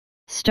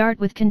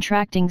Start with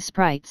contracting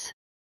sprites.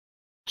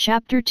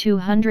 Chapter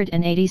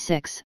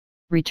 286,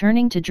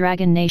 Returning to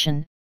Dragon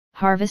Nation,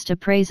 Harvest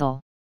Appraisal.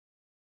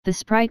 The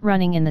sprite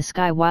running in the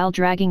sky while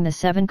dragging the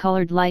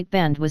 7-colored light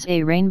band was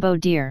a rainbow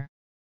deer.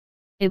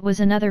 It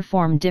was another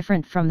form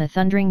different from the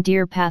thundering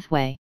deer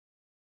pathway.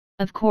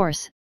 Of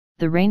course,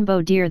 the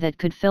rainbow deer that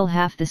could fill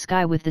half the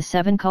sky with the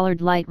 7-colored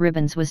light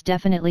ribbons was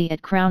definitely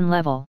at crown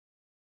level.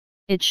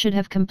 It should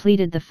have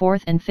completed the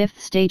 4th and 5th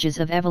stages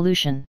of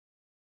evolution.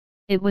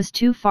 It was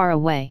too far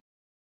away.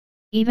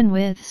 Even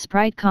with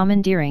sprite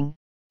commandeering,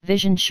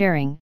 vision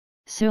sharing,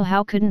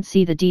 Suhao couldn't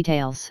see the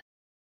details.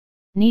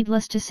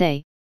 Needless to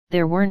say,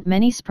 there weren't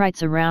many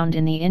sprites around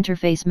in the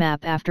interface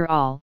map after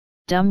all.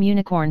 Dumb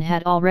Unicorn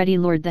had already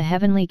lured the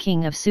Heavenly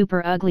King of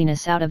Super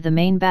Ugliness out of the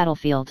main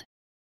battlefield.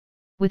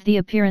 With the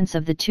appearance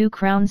of the 2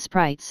 crown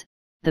sprites,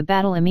 the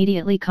battle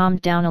immediately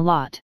calmed down a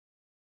lot.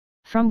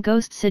 From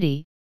Ghost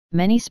City,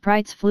 many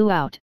sprites flew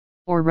out,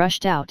 or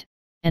rushed out,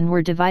 and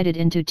were divided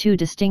into 2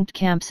 distinct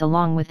camps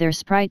along with their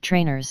sprite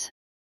trainers.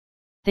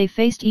 They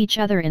faced each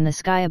other in the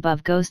sky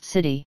above Ghost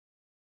City.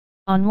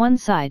 On one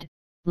side,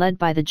 led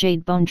by the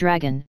Jade Bone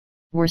Dragon,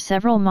 were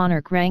several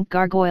monarch rank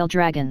gargoyle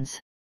dragons.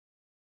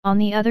 On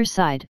the other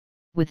side,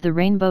 with the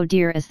Rainbow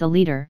Deer as the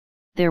leader,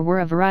 there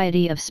were a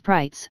variety of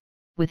sprites,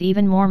 with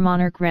even more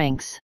monarch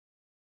ranks.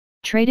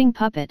 Trading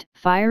Puppet,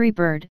 Fiery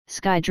Bird,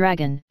 Sky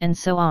Dragon, and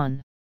so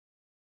on.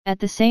 At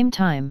the same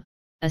time,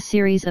 a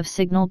series of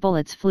signal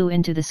bullets flew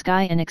into the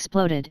sky and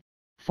exploded,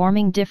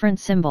 forming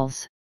different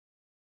symbols.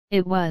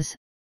 It was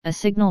a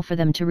signal for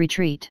them to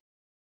retreat.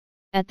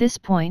 At this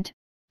point,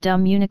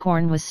 Dumb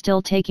Unicorn was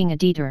still taking a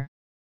detour.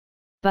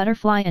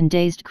 Butterfly and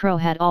Dazed Crow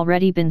had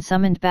already been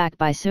summoned back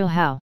by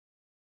Suhao.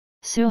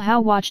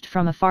 Suhao watched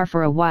from afar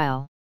for a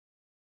while.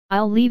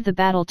 "I'll leave the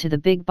battle to the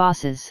big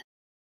bosses."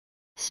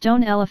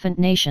 Stone Elephant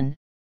Nation,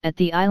 at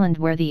the island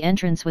where the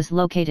entrance was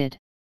located.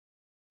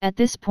 At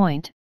this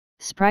point,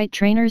 sprite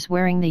trainers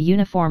wearing the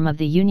uniform of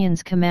the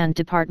Union's command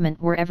department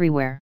were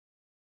everywhere.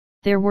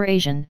 There were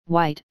Asian,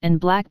 white, and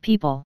black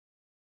people.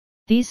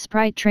 These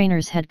sprite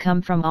trainers had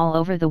come from all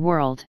over the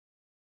world.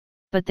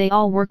 But they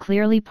all were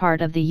clearly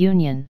part of the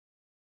Union.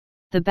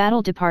 The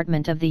battle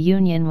department of the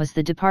Union was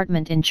the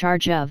department in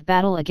charge of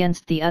battle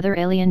against the other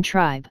alien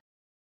tribe.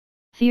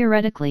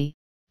 Theoretically,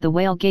 the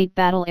Whale Gate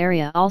battle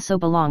area also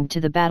belonged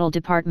to the battle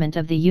department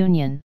of the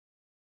Union.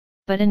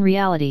 But in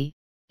reality,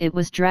 it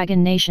was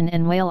Dragon Nation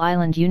and Whale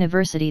Island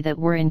University that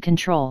were in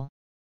control.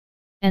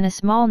 And a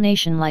small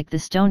nation like the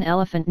Stone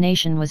Elephant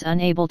Nation was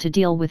unable to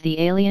deal with the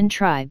alien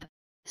tribe,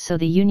 so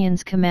the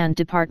Union's command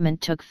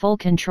department took full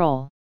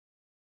control.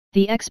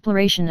 The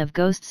exploration of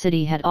Ghost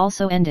City had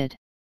also ended.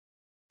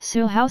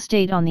 Suhao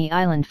stayed on the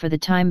island for the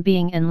time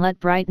being and let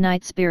Bright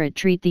Night Spirit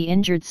treat the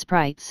injured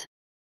sprites.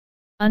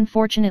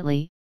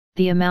 Unfortunately,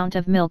 the amount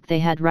of milk they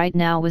had right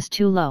now was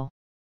too low.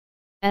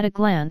 At a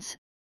glance,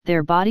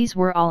 their bodies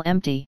were all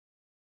empty.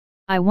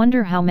 I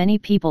wonder how many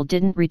people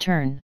didn't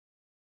return.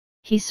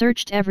 He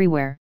searched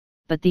everywhere,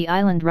 but the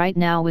island right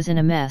now was in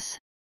a mess.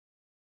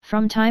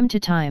 From time to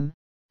time,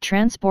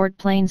 transport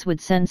planes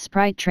would send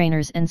sprite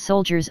trainers and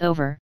soldiers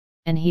over,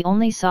 and he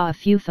only saw a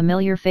few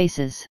familiar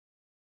faces.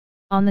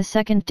 On the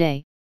second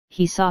day,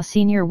 he saw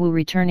Senior Wu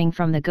returning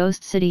from the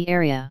Ghost City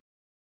area.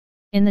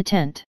 In the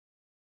tent,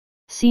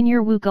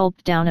 Senior Wu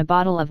gulped down a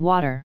bottle of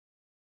water.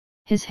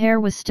 His hair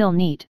was still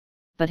neat,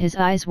 but his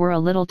eyes were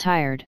a little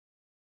tired.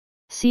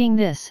 Seeing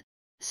this,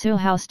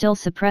 Suhao still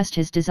suppressed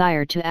his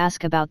desire to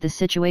ask about the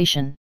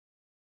situation.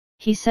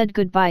 He said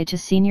goodbye to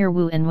Senior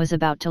Wu and was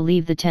about to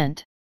leave the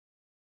tent.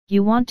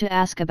 "You want to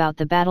ask about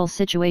the battle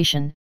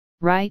situation,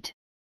 right?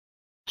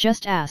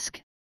 Just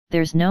ask,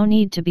 there's no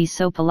need to be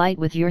so polite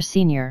with your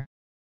senior."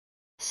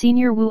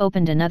 Senior Wu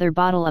opened another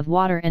bottle of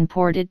water and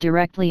poured it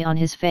directly on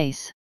his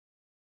face.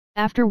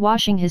 After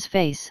washing his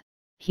face,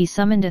 he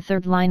summoned a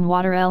third-line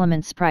water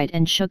element sprite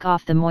and shook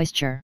off the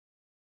moisture.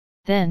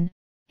 Then,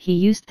 he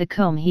used the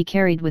comb he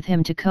carried with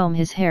him to comb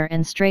his hair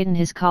and straighten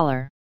his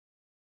collar.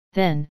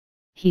 Then,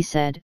 he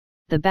said,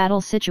 "The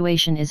battle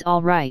situation is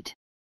all right.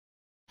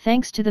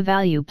 Thanks to the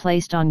value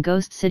placed on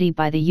Ghost City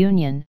by the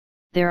Union,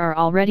 there are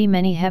already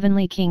many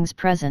Heavenly Kings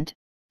present,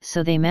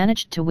 so they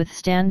managed to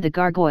withstand the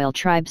Gargoyle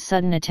tribe's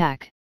sudden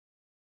attack.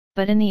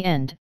 But in the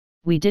end,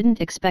 we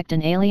didn't expect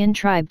an alien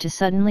tribe to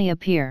suddenly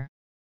appear.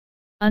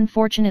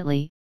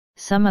 Unfortunately,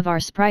 some of our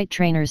sprite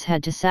trainers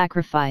had to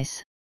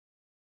sacrifice.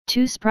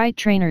 2 sprite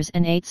trainers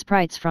and 8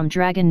 sprites from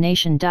Dragon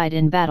Nation died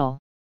in battle."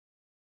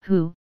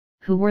 Who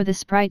were the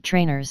sprite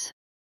trainers?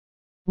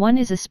 One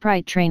is a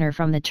sprite trainer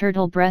from the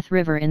Turtle Breath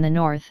River in the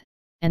north,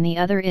 and the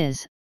other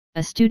is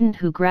a student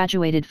who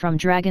graduated from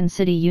Dragon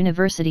City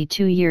University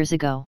 2 years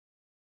ago.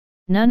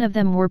 None of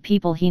them were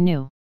people he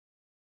knew.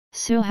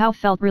 Suhao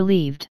felt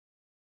relieved.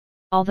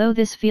 Although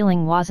this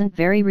feeling wasn't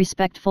very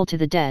respectful to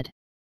the dead.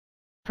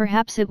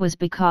 Perhaps it was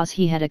because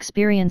he had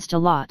experienced a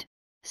lot.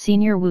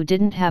 Senior Wu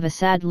didn't have a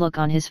sad look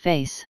on his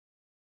face.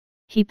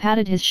 He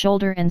patted his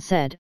shoulder and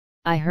said,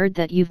 "I heard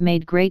that you've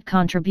made great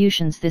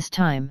contributions this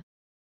time.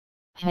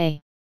 Hey!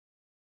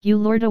 You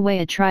lured away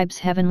a tribe's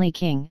heavenly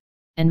king,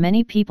 and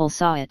many people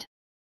saw it.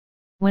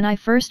 When I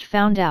first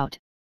found out,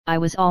 I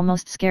was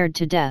almost scared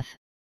to death.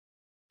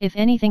 If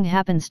anything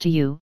happens to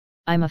you,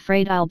 I'm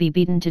afraid I'll be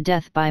beaten to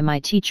death by my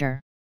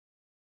teacher.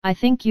 I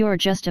think you're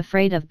just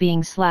afraid of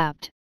being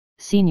slapped,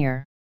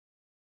 senior.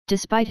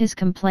 Despite his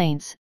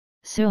complaints,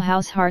 Su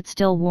Hao's heart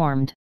still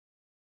warmed.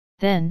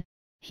 Then,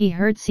 he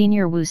heard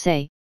Senior Wu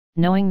say,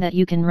 knowing that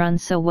you can run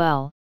so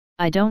well,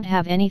 I don't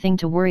have anything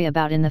to worry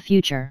about in the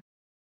future.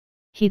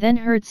 He then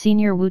heard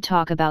Senior Wu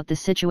talk about the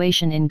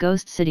situation in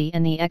Ghost City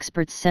and the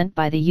experts sent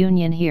by the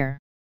Union here.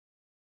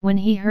 When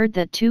he heard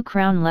that 2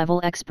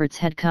 crown-level experts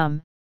had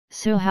come,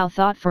 Su Hao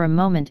thought for a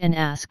moment and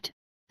asked,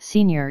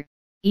 Senior,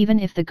 even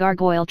if the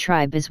Gargoyle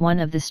tribe is one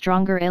of the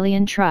stronger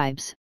alien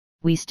tribes,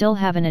 we still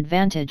have an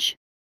advantage,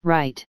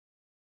 right?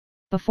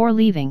 Before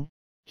leaving,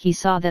 he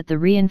saw that the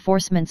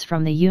reinforcements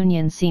from the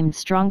Union seemed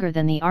stronger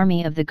than the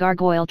army of the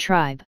Gargoyle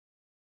tribe.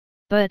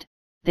 But,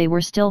 they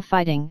were still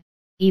fighting,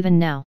 even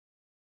now.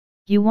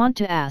 You want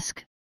to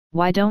ask,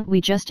 why don't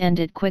we just end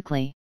it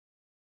quickly?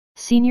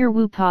 Senior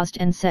Wu paused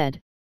and said,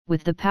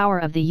 with the power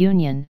of the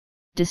Union,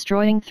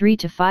 destroying 3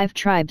 to 5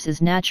 tribes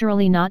is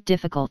naturally not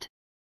difficult.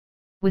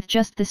 With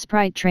just the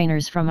Sprite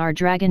trainers from our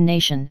Dragon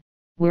Nation,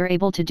 we're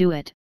able to do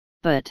it,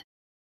 but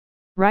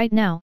right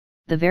now,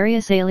 the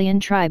various alien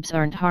tribes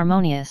aren't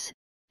harmonious,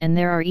 and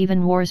there are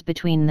even wars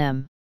between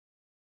them.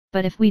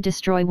 But if we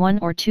destroy 1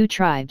 or 2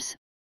 tribes,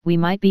 we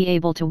might be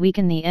able to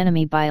weaken the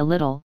enemy by a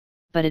little,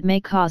 but it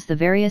may cause the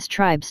various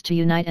tribes to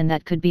unite and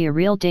that could be a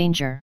real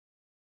danger.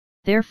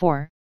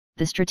 Therefore,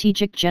 the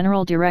strategic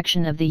general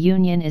direction of the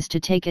Union is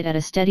to take it at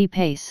a steady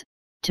pace,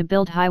 to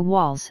build high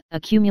walls,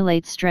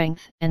 accumulate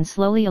strength, and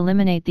slowly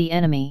eliminate the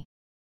enemy.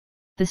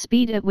 The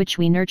speed at which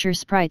we nurture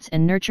sprites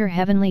and nurture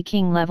Heavenly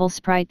King level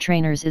sprite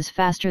trainers is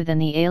faster than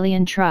the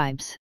alien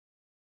tribes.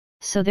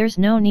 So there's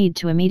no need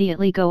to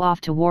immediately go off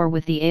to war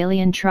with the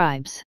alien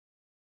tribes.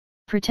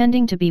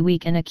 Pretending to be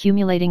weak and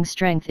accumulating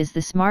strength is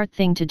the smart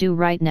thing to do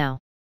right now.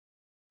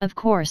 Of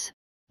course,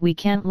 we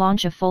can't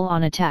launch a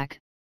full-on attack,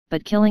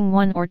 but killing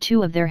 1 or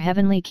 2 of their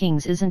Heavenly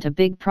Kings isn't a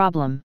big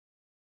problem.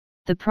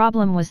 The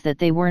problem was that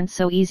they weren't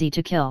so easy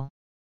to kill.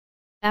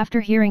 After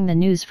hearing the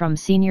news from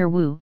Senior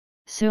Wu,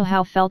 Su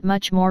Hao felt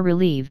much more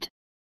relieved.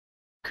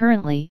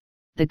 Currently,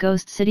 the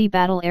Ghost City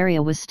battle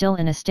area was still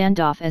in a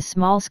standoff as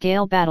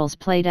small-scale battles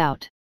played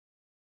out.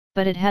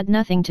 But it had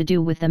nothing to do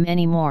with them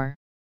anymore.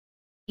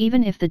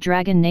 Even if the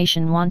Dragon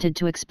Nation wanted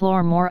to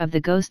explore more of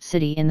the Ghost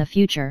City in the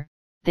future,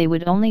 they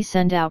would only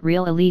send out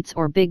real elites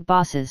or big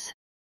bosses.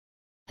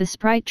 The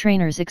Sprite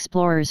trainers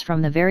explorers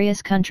from the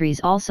various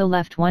countries also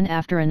left one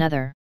after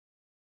another.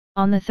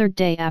 On the 3rd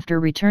day after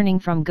returning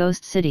from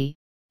Ghost City,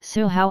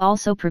 Su Hao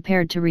also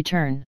prepared to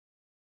return.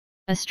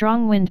 A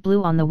strong wind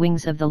blew on the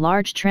wings of the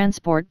large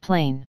transport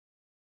plane.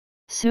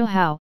 Su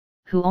Hao,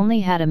 who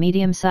only had a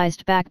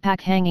medium-sized backpack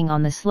hanging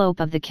on the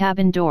slope of the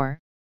cabin door,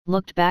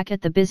 looked back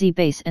at the busy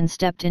base and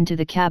stepped into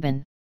the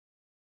cabin.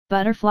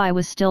 Butterfly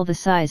was still the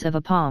size of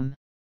a palm.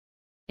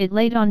 It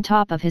laid on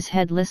top of his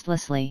head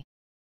listlessly.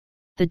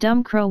 The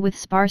dumb crow with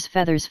sparse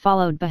feathers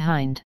followed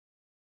behind.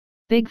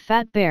 Big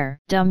Fat Bear,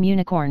 Dumb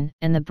Unicorn,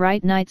 and the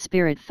Bright Night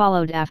Spirit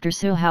followed after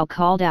Su Hao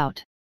called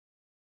out.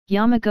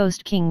 Yama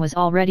Ghost King was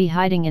already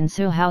hiding in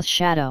Su Hao's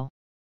shadow.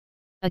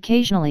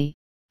 Occasionally,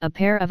 a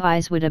pair of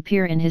eyes would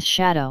appear in his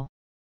shadow.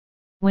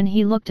 When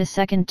he looked a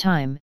second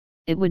time,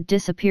 it would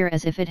disappear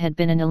as if it had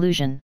been an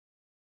illusion.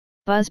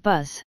 Buzz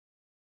buzz.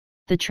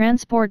 The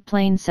transport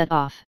plane set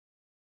off.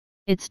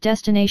 Its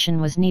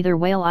destination was neither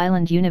Whale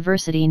Island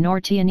University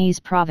nor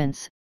Tianese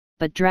Province,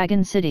 but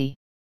Dragon City.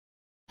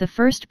 The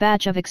first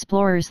batch of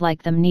explorers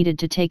like them needed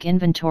to take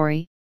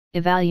inventory,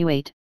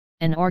 evaluate,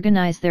 and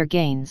organize their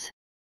gains.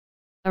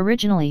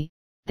 Originally,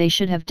 they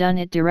should have done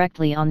it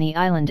directly on the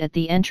island at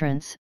the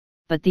entrance,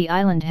 but the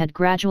island had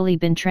gradually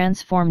been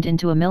transformed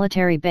into a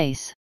military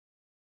base.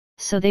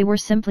 So they were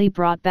simply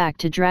brought back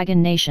to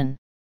Dragon Nation.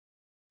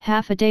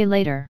 Half a day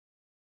later.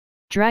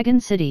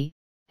 Dragon City,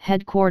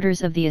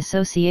 headquarters of the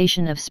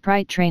Association of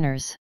Sprite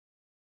Trainers.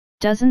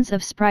 Dozens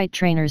of Sprite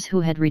trainers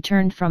who had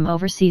returned from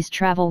overseas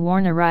travel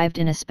arrived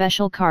in a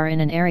special car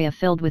in an area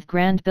filled with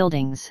grand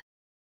buildings.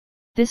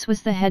 This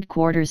was the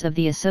headquarters of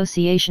the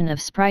Association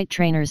of Sprite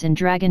Trainers in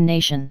Dragon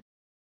Nation.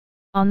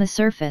 On the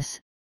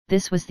surface,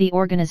 this was the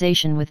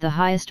organization with the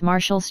highest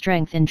martial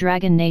strength in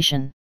Dragon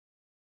Nation.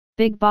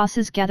 Big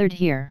bosses gathered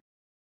here.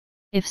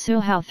 If Su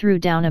Hao threw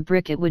down a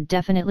brick, it would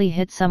definitely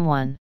hit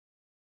someone.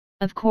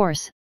 Of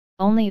course,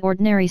 only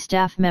ordinary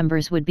staff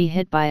members would be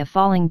hit by a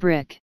falling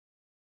brick.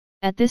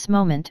 At this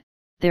moment,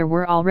 there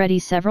were already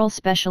several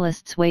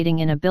specialists waiting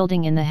in a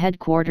building in the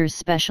headquarters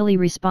specially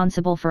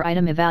responsible for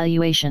item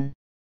evaluation.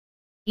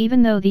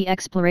 Even though the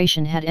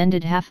exploration had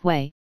ended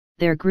halfway,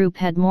 their group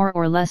had more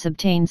or less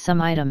obtained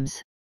some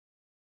items.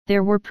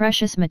 There were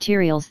precious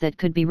materials that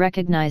could be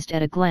recognized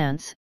at a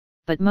glance,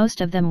 but most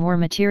of them were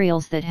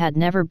materials that had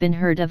never been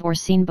heard of or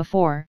seen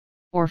before,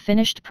 or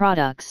finished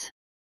products.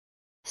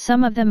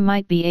 Some of them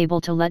might be able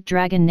to let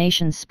Dragon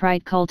Nation's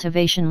sprite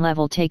cultivation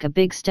level take a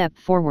big step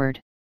forward.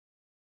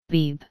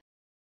 Beep.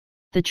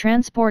 The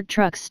transport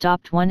trucks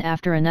stopped one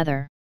after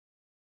another.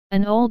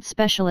 An old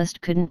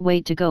specialist couldn't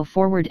wait to go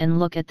forward and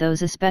look at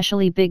those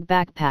especially big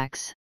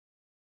backpacks.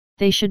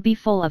 They should be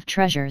full of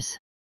treasures.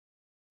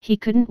 He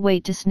couldn't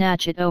wait to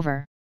snatch it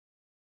over.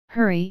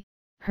 Hurry,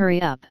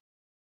 hurry up.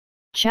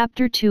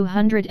 Chapter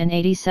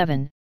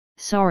 287,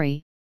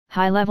 Sorry,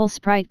 high-level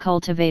Sprite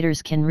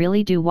cultivators can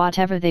really do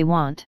whatever they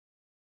want.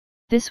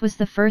 This was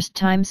the first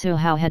time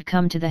Suhao had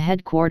come to the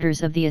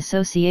headquarters of the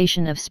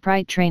Association of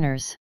Sprite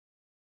Trainers.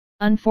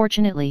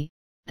 Unfortunately,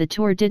 the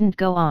tour didn't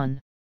go on.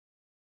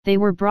 They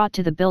were brought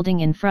to the building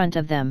in front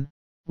of them,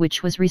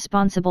 which was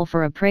responsible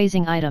for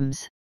appraising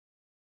items.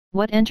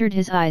 What entered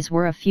his eyes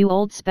were a few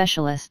old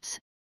specialists,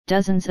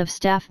 dozens of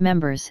staff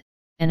members,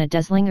 and a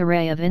dazzling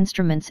array of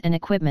instruments and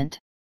equipment.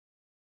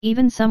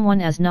 Even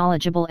someone as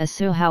knowledgeable as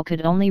Suhao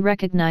could only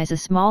recognize a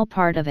small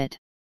part of it.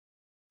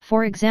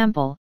 For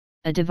example,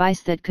 a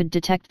device that could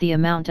detect the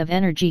amount of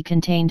energy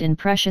contained in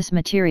precious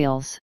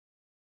materials.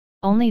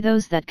 Only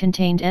those that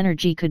contained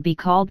energy could be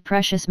called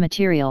precious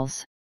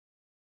materials.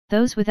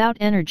 Those without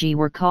energy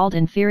were called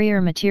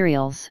inferior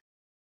materials.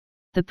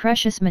 The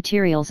precious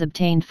materials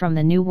obtained from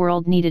the New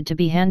World needed to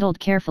be handled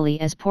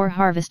carefully, as poor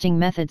harvesting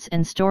methods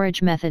and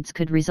storage methods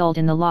could result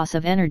in the loss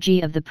of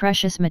energy of the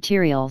precious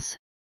materials.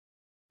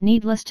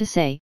 Needless to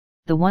say,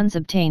 the ones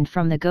obtained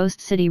from the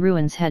Ghost City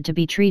ruins had to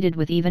be treated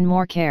with even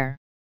more care.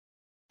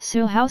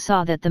 Suhao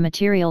saw that the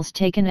materials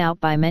taken out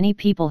by many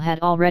people had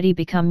already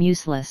become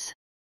useless.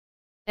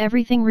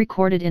 Everything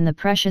recorded in the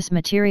precious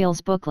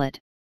materials booklet,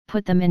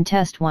 put them in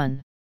test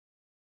 1.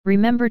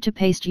 Remember to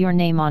paste your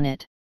name on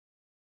it.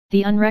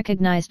 The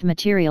unrecognized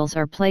materials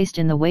are placed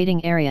in the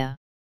waiting area.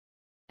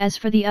 As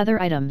for the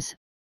other items,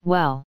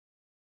 well,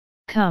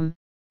 come,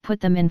 put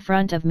them in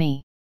front of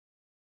me.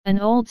 An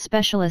old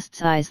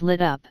specialist's eyes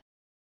lit up.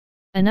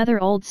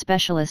 Another old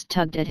specialist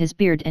tugged at his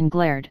beard and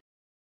glared.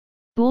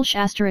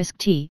 Bullsh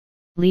 *T,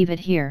 leave it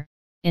here,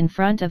 in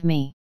front of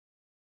me.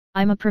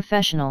 I'm a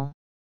professional.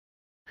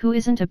 Who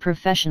isn't a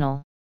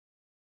professional?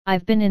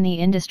 I've been in the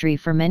industry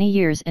for many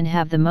years and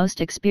have the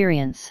most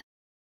experience.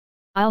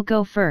 I'll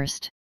go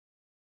first.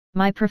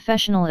 My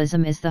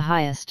professionalism is the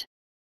highest.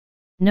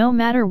 No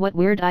matter what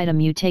weird item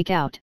you take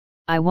out,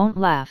 I won't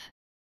laugh.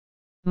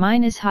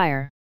 Mine is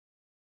higher.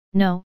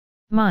 No,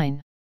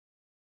 mine.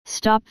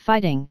 Stop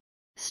fighting,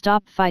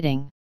 stop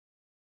fighting.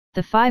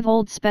 The 5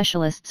 old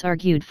specialists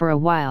argued for a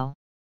while.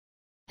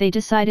 They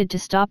decided to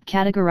stop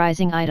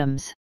categorizing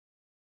items.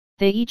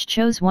 They each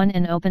chose one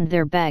and opened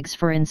their bags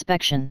for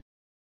inspection.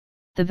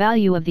 The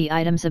value of the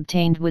items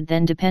obtained would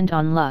then depend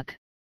on luck.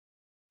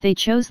 They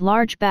chose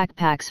large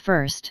backpacks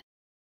first.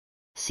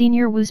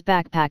 Senior Wu's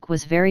backpack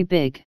was very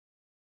big.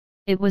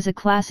 It was a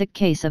classic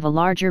case of a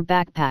larger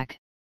backpack.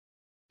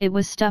 It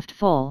was stuffed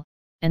full,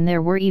 and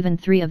there were even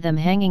 3 of them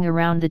hanging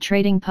around the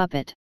trading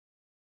puppet.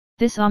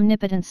 This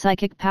omnipotent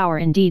psychic power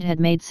indeed had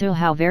made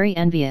Suhao very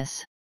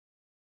envious.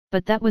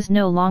 But that was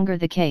no longer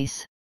the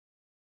case.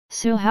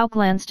 Suhao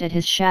glanced at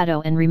his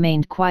shadow and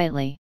remained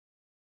quietly.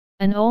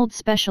 An old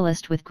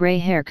specialist with grey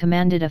hair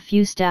commanded a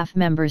few staff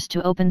members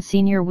to open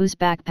Senior Wu's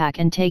backpack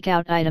and take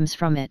out items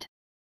from it.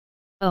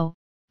 Oh,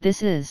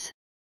 this is.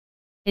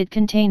 It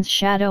contains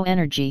shadow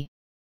energy.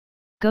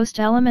 Ghost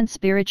element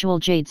spiritual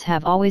jades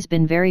have always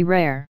been very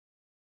rare.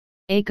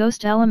 A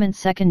ghost element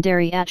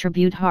secondary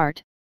attribute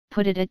heart,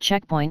 put it at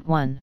checkpoint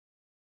 1.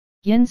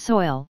 Yin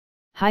soil,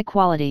 high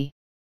quality.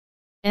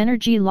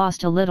 Energy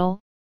lost a little,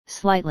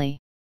 slightly.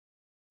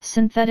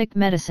 Synthetic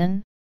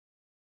medicine.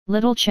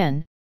 Little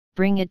Chen,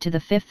 bring it to the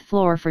 5th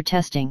floor for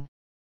testing.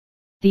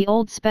 The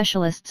old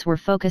specialists were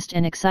focused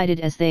and excited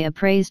as they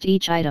appraised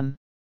each item.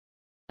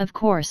 Of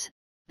course,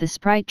 the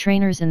Sprite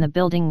trainers in the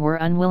building were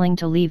unwilling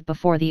to leave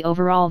before the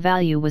overall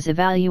value was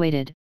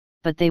evaluated,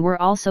 but they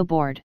were also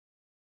bored.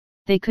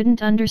 They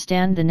couldn't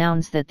understand the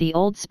nouns that the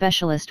old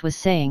specialist was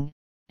saying,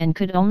 and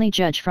could only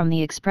judge from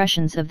the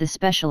expressions of the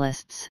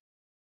specialists.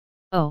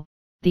 Oh,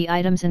 the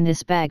items in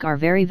this bag are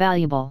very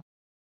valuable.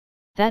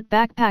 That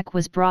backpack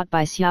was brought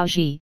by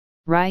Xiaoji,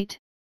 right?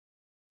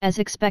 As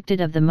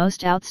expected of the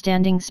most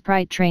outstanding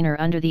Sprite trainer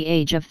under the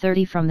age of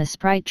 30 from the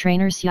Sprite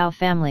trainer Xiao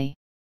family.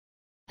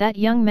 That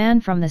young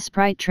man from the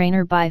Sprite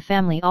trainer Bai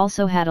family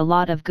also had a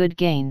lot of good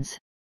gains.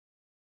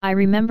 I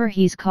remember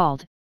he's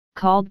called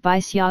by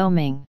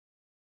Xiaoming.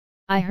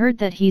 I heard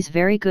that he's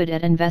very good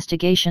at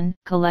investigation,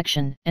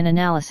 collection, and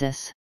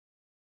analysis.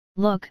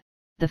 Look,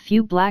 the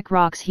few black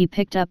rocks he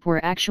picked up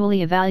were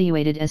actually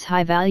evaluated as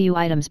high-value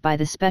items by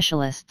the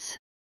specialists.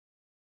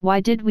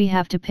 Why did we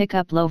have to pick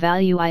up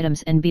low-value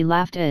items and be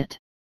laughed at?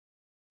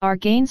 Our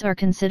gains are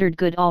considered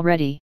good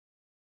already.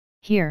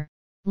 Here,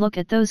 look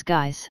at those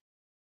guys.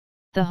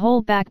 The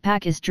whole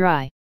backpack is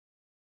dry.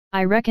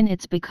 I reckon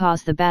it's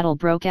because the battle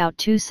broke out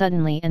too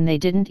suddenly and they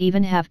didn't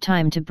even have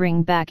time to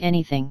bring back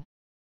anything.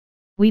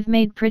 We've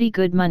made pretty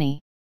good money.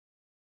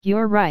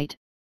 You're right,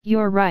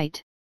 you're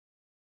right.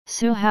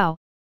 Suhao,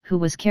 who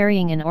was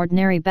carrying an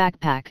ordinary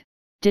backpack,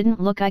 didn't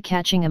look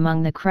eye-catching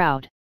among the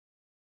crowd.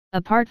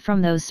 Apart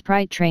from those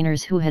Sprite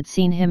trainers who had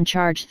seen him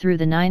charge through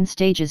the 9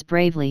 stages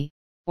bravely,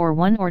 or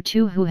 1 or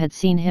 2 who had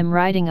seen him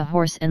riding a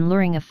horse and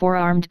luring a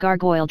 4-armed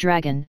gargoyle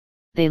dragon,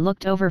 they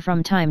looked over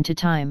from time to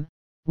time,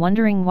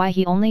 wondering why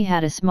he only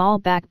had a small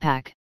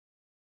backpack.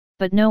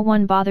 But no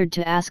one bothered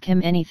to ask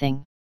him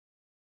anything.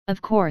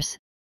 Of course,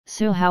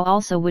 Su Hao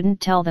also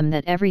wouldn't tell them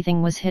that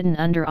everything was hidden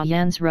under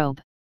Ayan's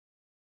robe.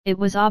 It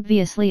was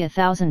obviously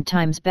 1,000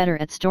 times better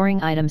at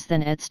storing items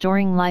than at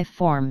storing life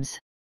forms.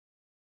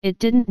 It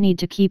didn't need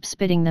to keep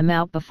spitting them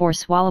out before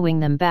swallowing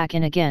them back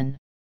in again.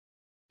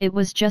 It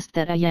was just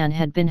that Ayan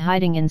had been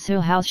hiding in Su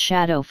Hao's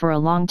shadow for a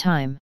long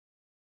time.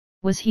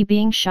 Was he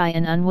being shy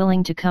and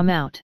unwilling to come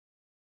out?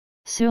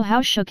 Su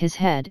Hao shook his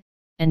head,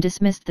 and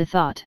dismissed the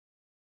thought.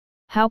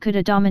 How could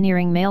a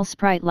domineering male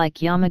sprite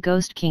like Yama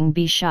Ghost King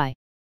be shy?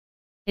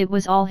 It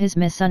was all his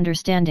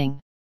misunderstanding.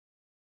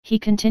 He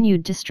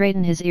continued to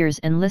straighten his ears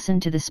and listen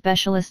to the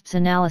specialist's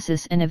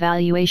analysis and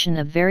evaluation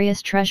of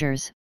various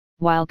treasures,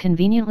 while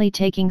conveniently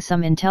taking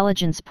some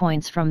intelligence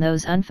points from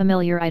those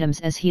unfamiliar items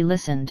as he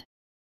listened.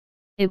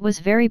 It was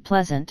very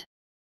pleasant.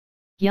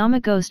 Yama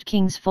Ghost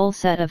King's full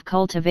set of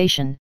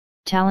cultivation,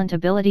 talent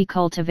ability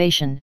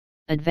cultivation,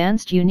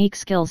 advanced unique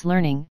skills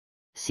learning,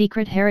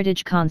 secret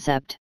heritage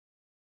concept.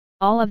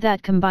 All of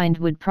that combined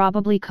would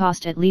probably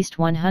cost at least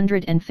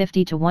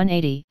 150 to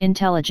 180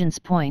 intelligence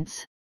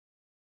points.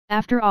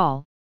 After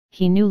all,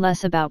 he knew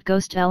less about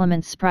ghost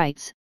element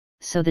sprites,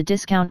 so the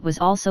discount was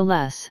also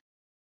less.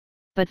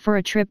 But for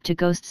a trip to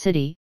Ghost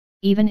City,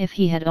 even if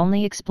he had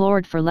only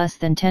explored for less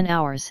than 10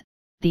 hours,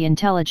 the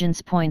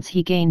intelligence points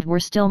he gained were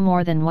still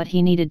more than what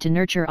he needed to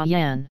nurture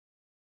Ayan.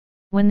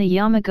 When the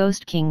Yama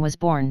Ghost King was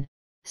born,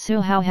 Su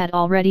Hao had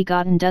already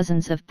gotten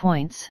dozens of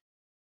points.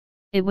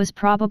 It was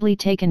probably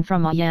taken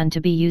from Ayan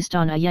to be used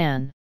on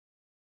Ayan.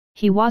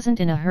 He wasn't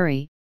in a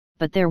hurry,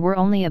 but there were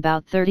only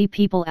about 30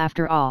 people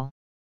after all.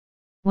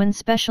 When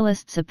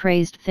specialists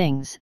appraised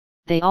things,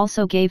 they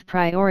also gave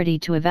priority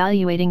to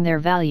evaluating their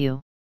value.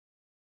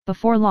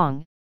 Before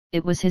long,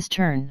 it was his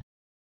turn.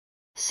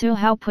 Su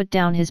Hao put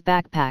down his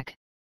backpack.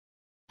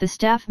 The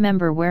staff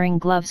member wearing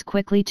gloves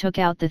quickly took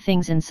out the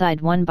things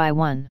inside one by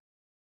one.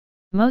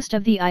 Most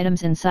of the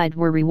items inside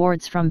were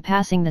rewards from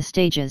passing the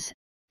stages,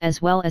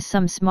 as well as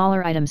some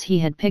smaller items he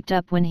had picked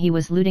up when he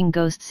was looting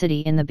Ghost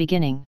City in the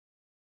beginning.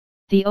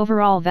 The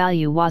overall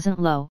value wasn't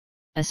low,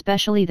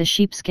 especially the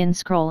sheepskin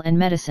scroll and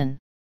medicine.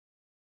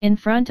 In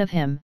front of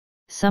him,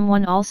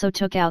 someone also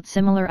took out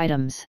similar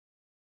items.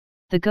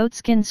 The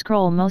goatskin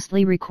scroll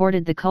mostly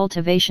recorded the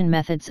cultivation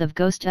methods of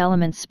ghost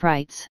element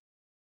sprites.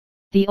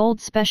 The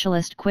old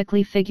specialist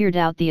quickly figured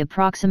out the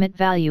approximate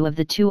value of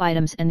the two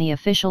items and the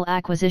official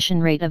acquisition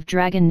rate of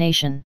Dragon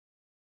Nation.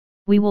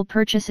 We will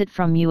purchase it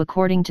from you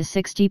according to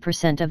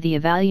 60% of the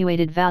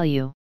evaluated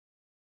value.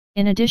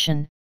 In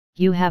addition,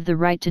 you have the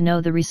right to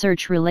know the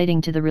research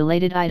relating to the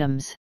related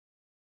items.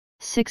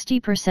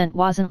 60%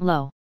 wasn't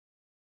low.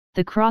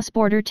 The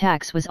cross-border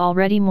tax was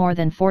already more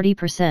than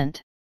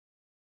 40%.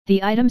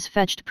 The items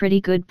fetched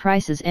pretty good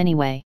prices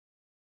anyway.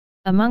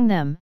 Among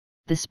them,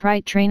 the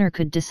Sprite trainer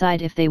could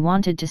decide if they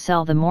wanted to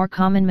sell the more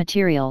common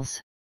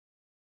materials.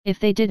 If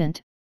they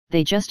didn't,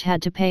 they just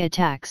had to pay a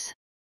tax.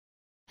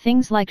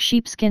 Things like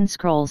sheepskin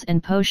scrolls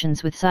and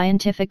potions with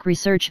scientific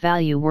research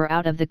value were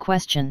out of the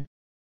question.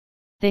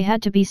 They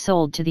had to be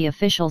sold to the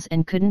officials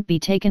and couldn't be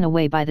taken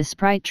away by the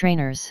Sprite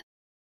trainers.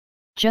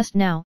 Just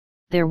now,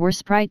 there were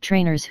Sprite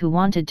trainers who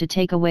wanted to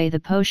take away the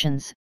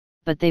potions,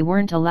 but they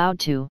weren't allowed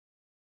to.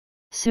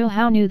 Su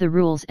Hao knew the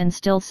rules and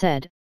still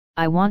said,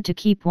 "I want to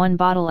keep one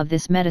bottle of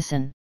this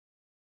medicine."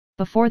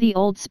 Before the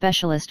old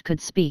specialist could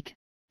speak,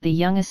 the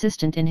young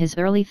assistant in his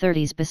early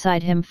 30s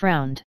beside him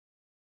frowned.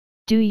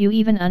 "Do you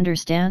even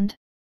understand?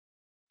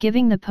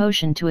 Giving the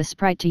potion to a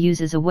sprite to use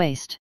is a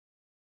waste.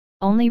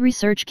 Only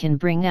research can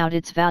bring out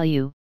its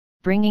value,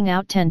 bringing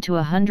out 10 to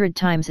 100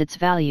 times its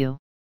value.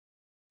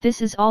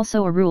 This is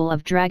also a rule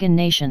of Dragon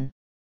Nation.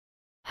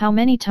 How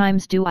many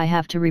times do I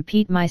have to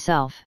repeat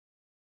myself?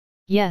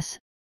 Yes,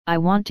 I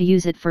want to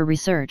use it for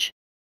research.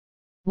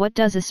 What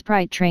does a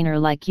sprite trainer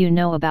like you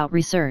know about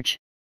research?"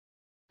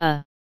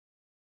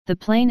 The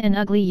plain and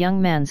ugly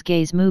young man's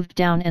gaze moved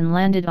down and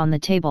landed on the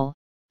table,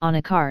 on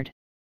a card.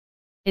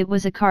 It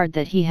was a card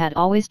that he had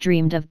always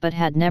dreamed of but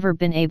had never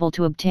been able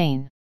to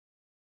obtain.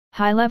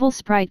 High-level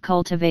Sprite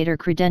Cultivator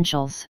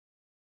credentials.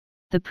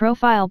 The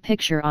profile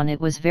picture on it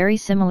was very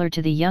similar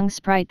to the young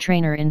Sprite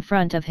trainer in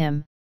front of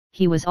him.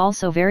 He was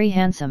also very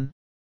handsome.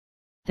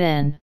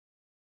 Then,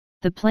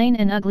 the plain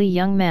and ugly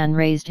young man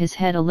raised his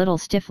head a little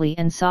stiffly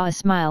and saw a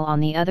smile on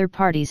the other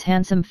party's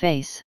handsome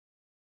face.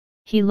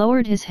 He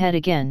lowered his head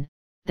again,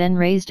 then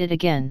raised it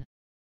again.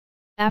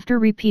 After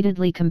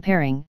repeatedly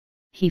comparing,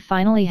 he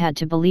finally had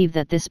to believe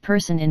that this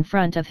person in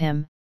front of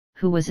him,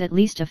 who was at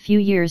least a few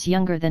years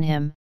younger than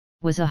him,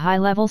 was a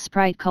high-level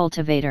Sprite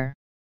cultivator.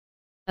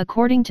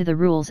 According to the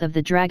rules of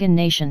the Dragon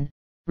Nation,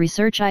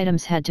 research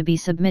items had to be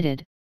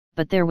submitted,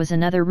 but there was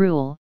another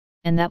rule,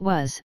 and that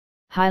was,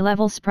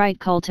 high-level Sprite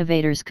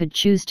cultivators could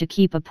choose to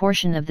keep a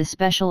portion of the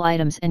special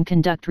items and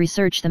conduct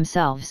research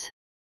themselves.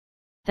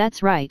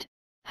 That's right,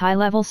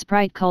 high-level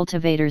Sprite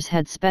cultivators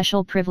had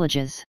special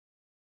privileges.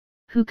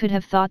 Who could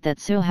have thought that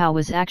Su Hao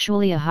was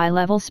actually a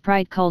high-level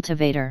Sprite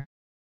cultivator?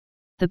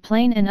 The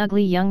plain and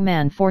ugly young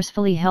man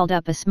forcefully held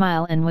up a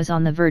smile and was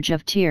on the verge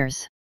of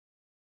tears.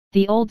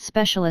 The old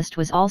specialist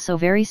was also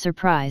very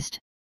surprised.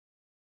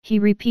 He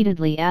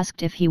repeatedly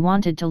asked if he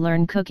wanted to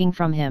learn cooking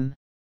from him.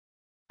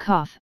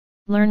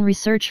 Learn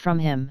research from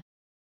him.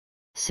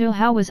 Su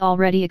Hao was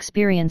already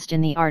experienced in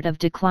the art of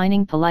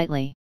declining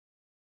politely.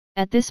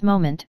 At this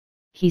moment,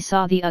 he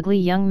saw the ugly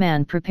young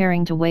man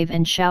preparing to wave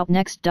and shout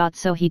next.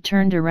 So he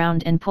turned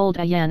around and pulled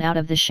Ayan out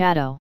of the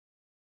shadow.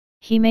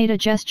 He made a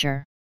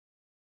gesture.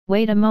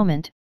 Wait a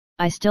moment,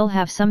 I still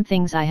have some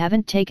things I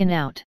haven't taken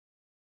out.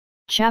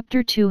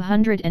 Chapter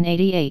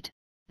 288,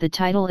 the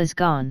title is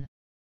gone.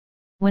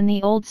 When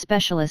the old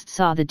specialist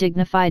saw the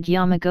dignified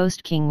Yama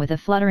Ghost King with a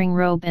fluttering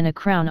robe and a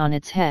crown on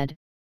its head,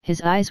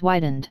 his eyes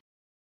widened.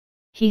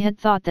 He had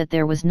thought that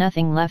there was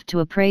nothing left to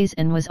appraise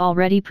and was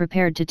already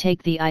prepared to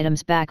take the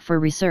items back for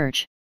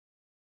research.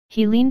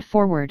 He leaned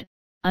forward,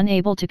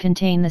 unable to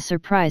contain the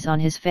surprise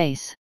on his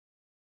face.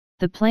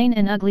 The plain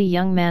and ugly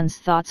young man's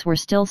thoughts were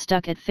still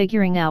stuck at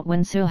figuring out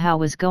when Su Hao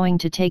was going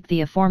to take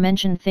the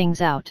aforementioned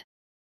things out.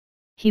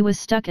 He was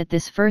stuck at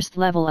this first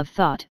level of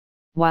thought,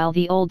 while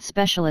the old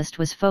specialist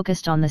was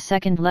focused on the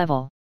second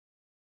level.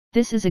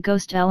 This is a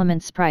ghost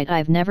element sprite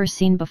I've never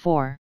seen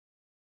before.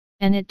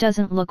 And it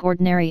doesn't look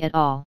ordinary at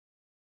all.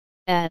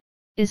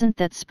 Isn't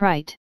that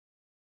Sprite?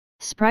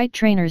 Sprite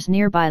trainers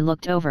nearby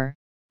looked over,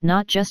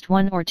 not just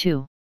one or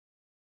two.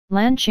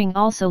 Lan Qing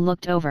also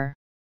looked over.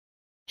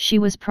 She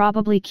was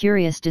probably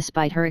curious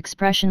despite her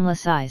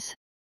expressionless eyes.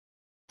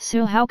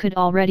 Su Hao could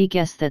already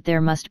guess that there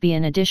must be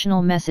an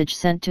additional message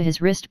sent to his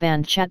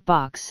wristband chat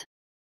box.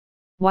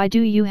 Why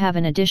do you have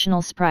an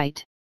additional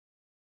sprite?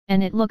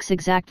 And it looks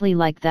exactly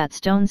like that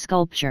stone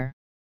sculpture.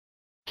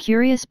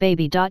 Curious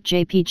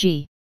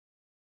baby.jpg.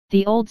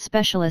 The old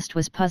specialist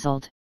was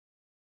puzzled.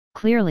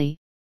 Clearly,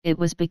 it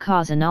was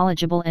because a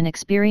knowledgeable and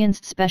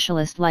experienced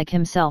specialist like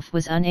himself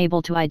was unable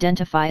to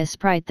identify a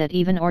sprite that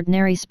even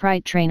ordinary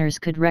sprite trainers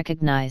could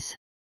recognize.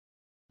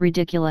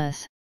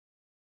 Ridiculous.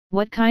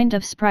 What kind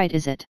of sprite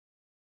is it?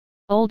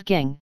 Old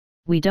gang,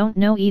 we don't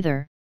know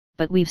either,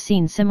 but we've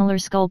seen similar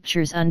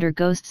sculptures under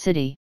Ghost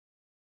City.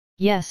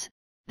 Yes,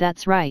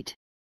 that's right.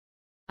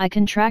 I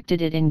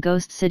contracted it in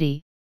Ghost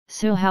City,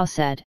 Su Hao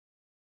said.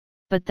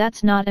 But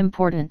that's not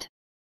important.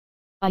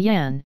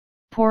 Ayan,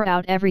 pour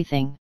out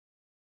everything.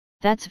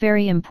 That's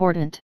very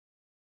important.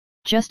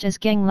 Just as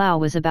Geng Lao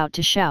was about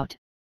to shout,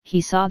 he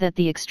saw that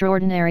the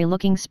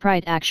extraordinary-looking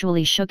sprite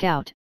actually shook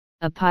out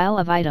a pile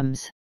of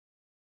items.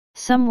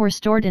 Some were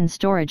stored in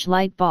storage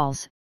light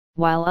balls,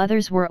 while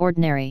others were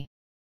ordinary.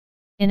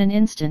 In an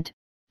instant,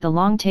 the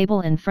long table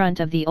in front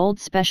of the old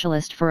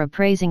specialist for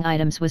appraising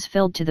items was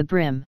filled to the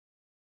brim.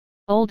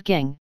 Old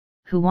Geng,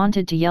 who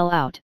wanted to yell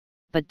out,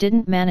 but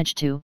didn't manage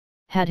to,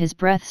 had his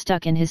breath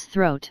stuck in his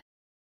throat.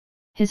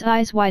 His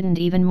eyes widened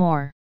even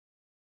more.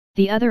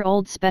 The other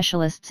old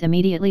specialists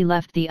immediately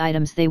left the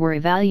items they were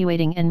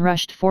evaluating and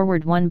rushed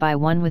forward one by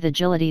one with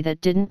agility that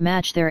didn't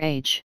match their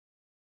age.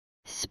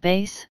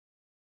 Space?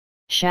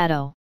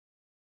 Shadow.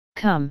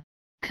 Come,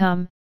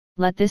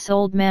 let this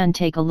old man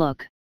take a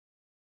look.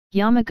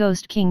 Yama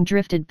Ghost King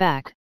drifted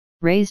back,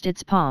 raised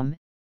its palm,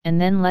 and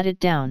then let it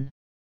down.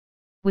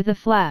 With a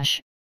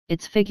flash,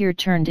 its figure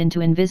turned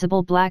into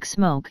invisible black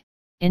smoke,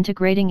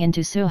 integrating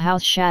into Su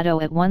Hao's shadow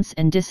at once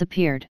and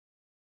disappeared.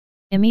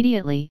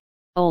 Immediately,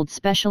 old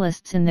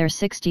specialists in their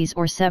 60s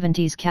or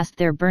 70s cast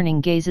their burning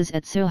gazes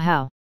at Su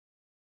Hao.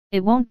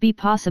 It won't be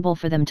possible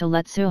for them to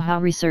let Su Hao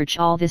research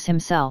all this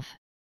himself.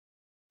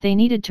 They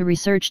needed to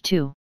research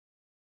too.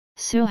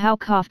 Su Hao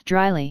coughed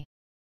dryly.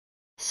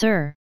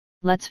 Sir,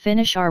 let's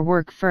finish our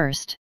work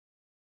first.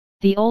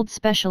 The old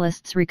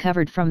specialists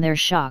recovered from their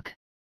shock.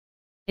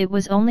 It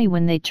was only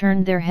when they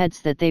turned their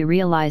heads that they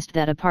realized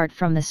that apart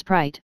from the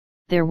sprite,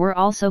 there were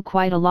also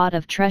quite a lot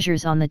of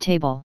treasures on the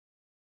table.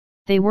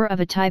 They were of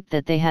a type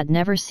that they had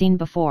never seen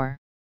before.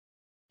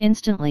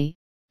 Instantly,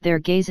 their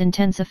gaze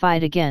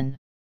intensified again.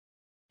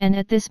 And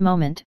at this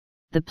moment,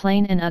 the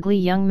plain and ugly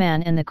young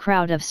man and the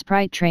crowd of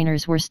sprite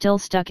trainers were still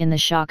stuck in the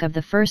shock of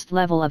the first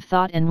level of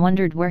thought and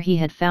wondered where he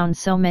had found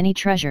so many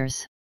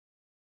treasures.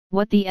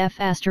 What the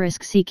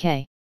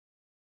f***ck?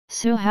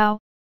 Su Hao,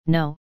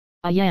 no,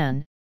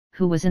 Ayan,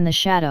 who was in the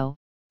shadow,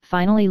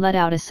 finally let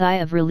out a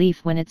sigh of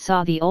relief when it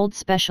saw the old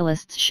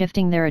specialists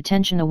shifting their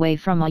attention away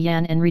from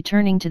Ayan and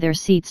returning to their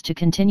seats to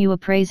continue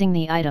appraising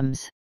the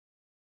items.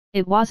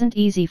 It wasn't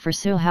easy for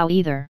Su Hao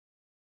either.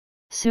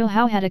 Su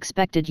Hao had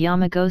expected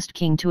Yama Ghost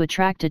King to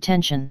attract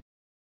attention.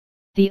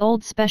 The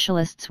old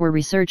specialists were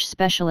research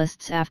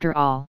specialists after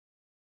all.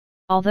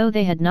 Although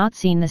they had not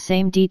seen the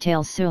same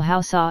details Su Hao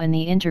saw in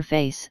the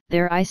interface,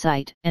 their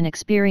eyesight and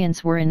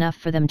experience were enough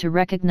for them to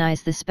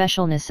recognize the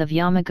specialness of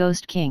Yama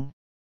Ghost King.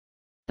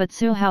 But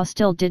Su Hao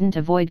still didn't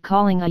avoid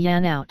calling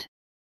Ayan out.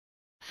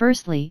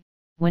 Firstly,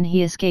 when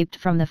he escaped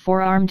from the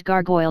four-armed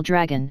gargoyle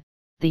dragon,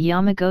 the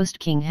Yama Ghost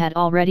King had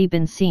already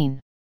been seen.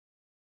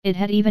 It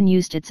had even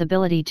used its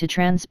ability to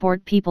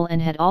transport people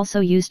and had also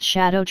used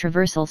shadow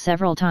traversal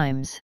several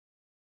times.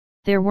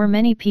 There were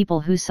many people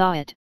who saw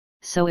it,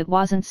 so it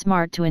wasn't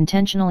smart to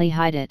intentionally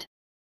hide it.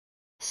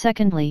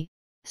 Secondly,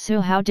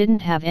 Su Hao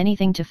didn't have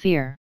anything to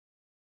fear.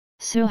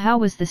 Su Hao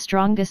was the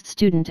strongest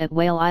student at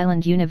Whale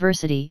Island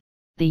University,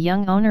 the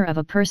young owner of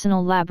a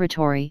personal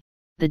laboratory,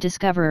 the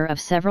discoverer of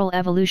several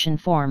evolution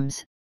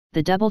forms,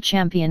 the double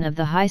champion of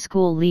the high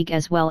school league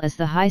as well as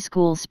the high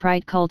school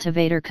Sprite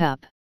Cultivator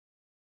Cup.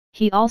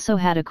 He also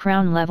had a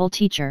crown-level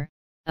teacher,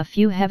 a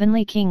few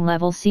Heavenly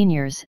King-level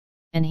seniors,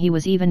 and he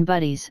was even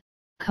buddies,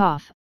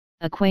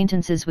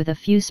 acquaintances with a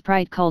few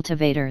Sprite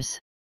cultivators.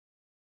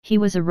 He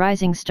was a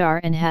rising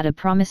star and had a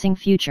promising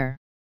future.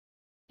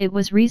 It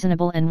was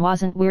reasonable and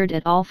wasn't weird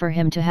at all for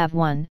him to have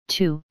 1,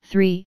 2,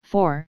 3,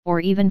 4, or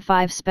even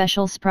 5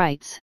 special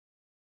sprites.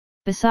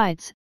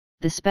 Besides,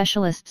 the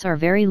specialists are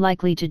very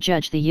likely to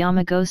judge the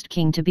Yama Ghost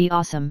King to be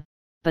awesome,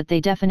 but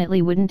they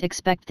definitely wouldn't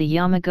expect the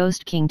Yama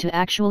Ghost King to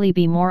actually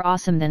be more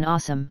awesome than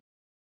awesome.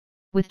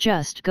 With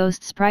just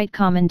Ghost Sprite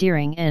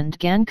commandeering and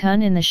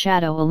Gan-kun in the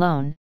shadow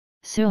alone,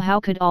 Su Hao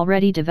could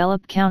already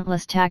develop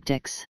countless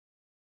tactics.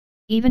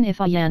 Even if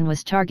Ayan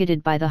was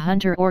targeted by the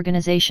Hunter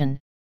organization,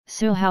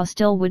 Su Hao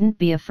still wouldn't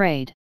be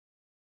afraid.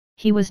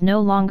 He was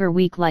no longer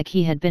weak like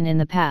he had been in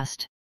the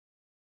past.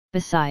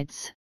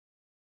 Besides,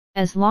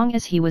 as long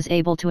as he was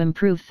able to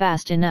improve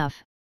fast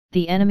enough,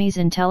 the enemy's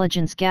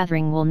intelligence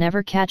gathering will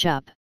never catch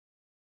up.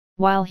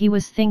 While he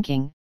was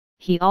thinking,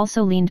 he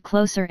also leaned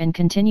closer and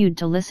continued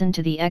to listen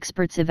to the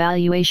expert's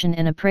evaluation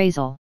and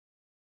appraisal.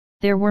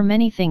 There were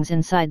many things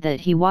inside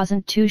that he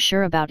wasn't too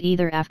sure about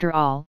either. After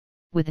all,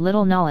 with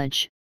little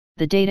knowledge,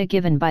 the data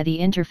given by the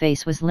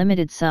interface was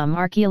limited. Some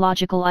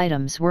archaeological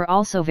items were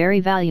also very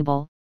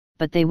valuable,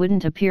 but they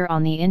wouldn't appear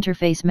on the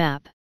interface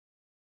map.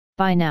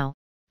 By now,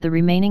 the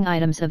remaining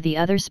items of the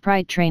other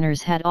Sprite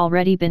trainers had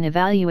already been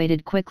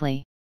evaluated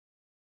quickly.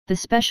 The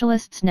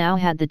specialists now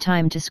had the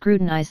time to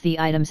scrutinize the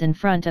items in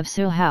front of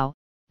Su Hao,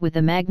 with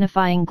the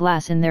magnifying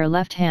glass in their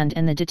left hand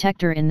and the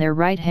detector in their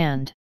right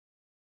hand.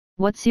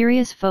 What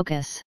serious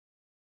focus!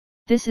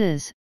 This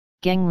is.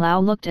 Geng Lao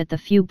looked at the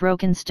few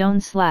broken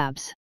stone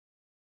slabs.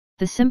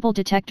 The simple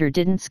detector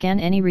didn't scan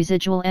any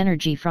residual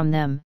energy from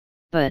them,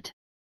 but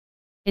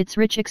its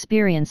rich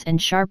experience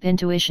and sharp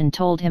intuition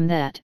told him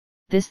that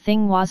this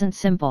thing wasn't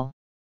simple.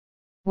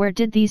 Where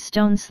did these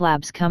stone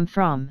slabs come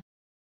from?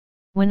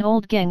 When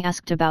old Geng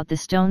asked about the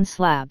stone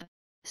slab,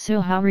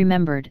 Su Hao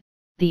remembered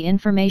the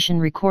information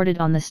recorded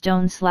on the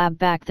stone slab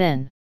back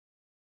then.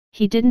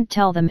 He didn't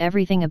tell them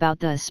everything about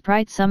the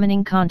Sprite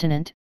summoning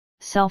continent,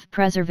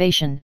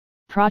 self-preservation,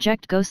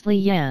 Project Ghostly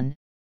Yan,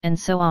 and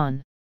so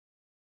on.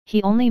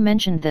 He only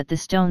mentioned that the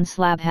stone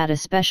slab had a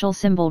special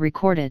symbol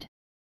recorded.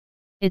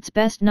 It's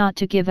best not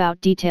to give out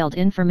detailed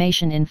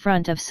information in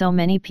front of so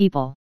many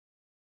people.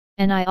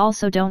 And I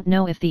also don't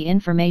know if the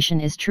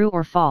information is true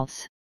or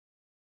false.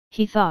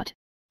 He thought,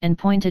 and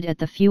pointed at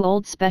the few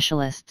old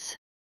specialists.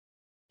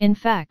 In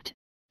fact,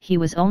 he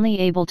was only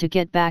able to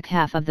get back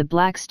half of the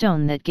black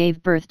stone that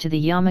gave birth to the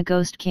Yama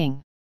Ghost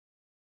King.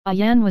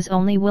 Ayan was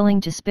only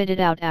willing to spit it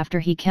out after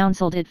he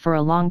counseled it for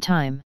a long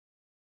time.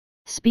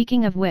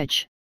 Speaking of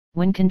which,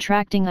 when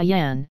contracting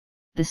Ayan,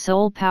 the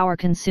soul power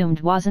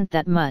consumed wasn't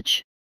that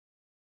much.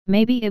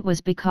 Maybe it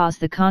was because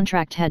the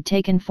contract had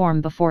taken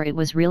form before it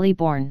was really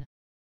born.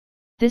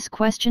 This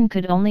question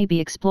could only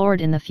be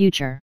explored in the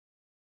future.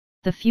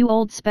 The few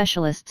old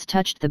specialists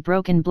touched the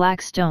broken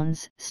black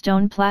stones,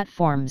 stone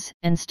platforms,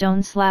 and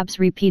stone slabs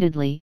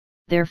repeatedly,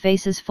 their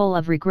faces full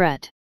of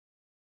regret.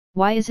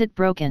 Why is it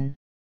broken?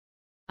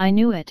 I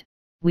knew it,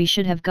 we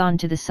should have gone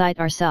to the site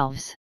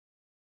ourselves.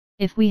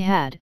 If we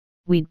had,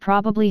 we'd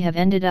probably have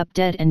ended up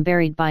dead and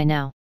buried by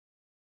now.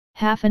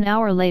 Half an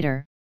hour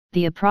later,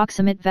 the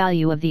approximate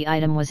value of the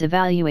item was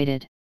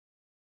evaluated.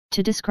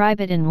 To describe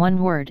it in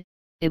one word,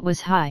 it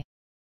was high.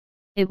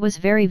 It was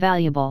very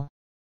valuable.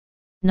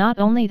 Not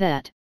only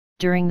that,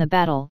 during the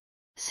battle,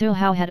 Su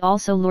Hao had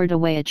also lured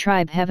away a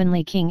tribe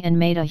Heavenly King and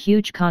made a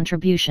huge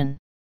contribution.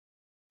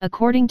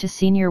 According to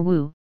Senior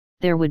Wu,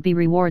 there would be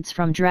rewards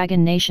from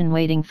Dragon Nation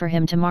waiting for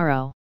him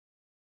tomorrow.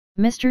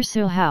 Mr.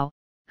 Su Hao,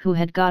 who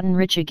had gotten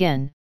rich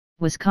again,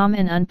 was calm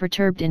and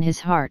unperturbed in his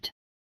heart.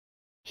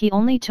 He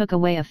only took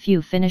away a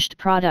few finished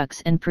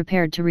products and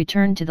prepared to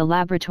return to the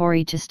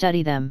laboratory to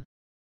study them.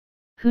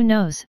 Who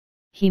knows,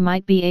 he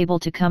might be able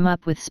to come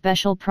up with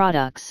special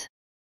products.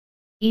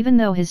 Even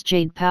though his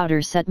jade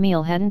powder set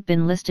meal hadn't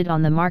been listed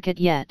on the market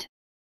yet.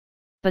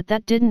 But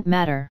that didn't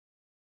matter.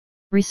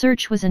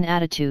 Research was an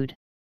attitude.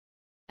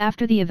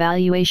 After the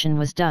evaluation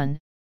was done,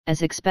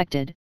 as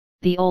expected,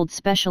 the old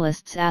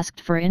specialists asked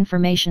for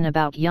information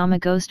about Yama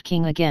Ghost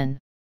King again.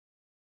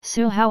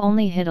 Su Hao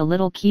only hid a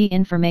little key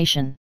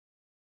information.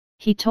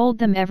 He told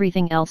them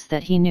everything else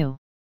that he knew.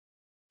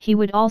 He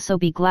would also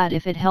be glad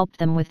if it helped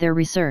them with their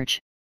research.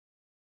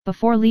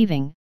 Before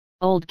leaving,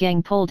 old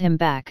Geng pulled him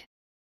back.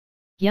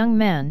 Young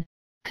man,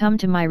 come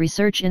to my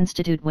research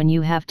institute when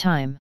you have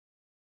time.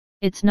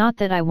 It's not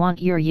that I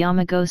want your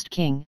Yama Ghost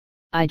King,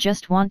 I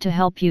just want to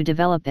help you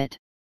develop it.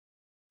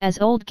 As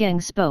old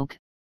Geng spoke,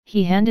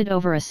 he handed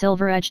over a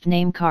silver-edged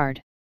name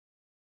card.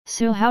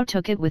 Su Hao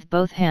took it with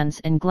both hands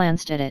and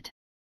glanced at it.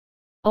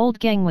 Old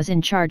Geng was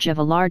in charge of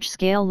a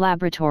large-scale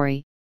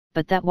laboratory,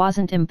 but that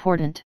wasn't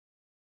important.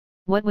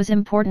 What was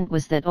important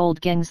was that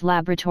Old Gang's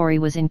laboratory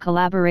was in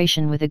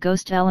collaboration with a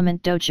Ghost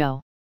Element dojo.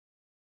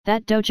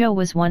 That dojo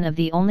was one of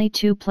the only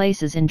 2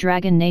 places in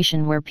Dragon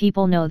Nation where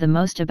people know the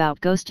most about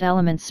Ghost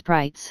Element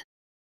sprites.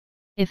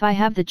 If I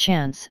have the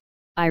chance,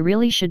 I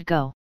really should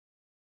go.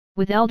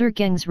 With Elder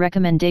Gang's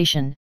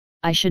recommendation,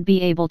 I should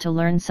be able to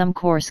learn some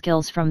core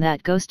skills from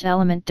that Ghost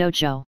Element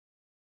dojo.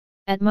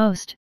 At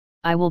most,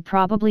 I will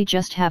probably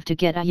just have to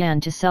get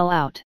Ayan to sell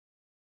out.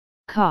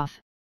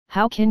 Cough.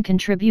 How can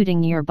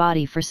contributing your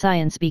body for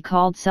science be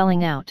called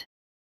selling out?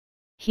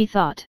 He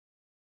thought.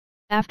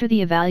 After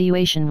the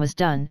evaluation was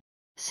done,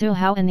 Su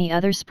Hao and the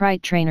other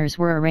Sprite trainers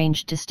were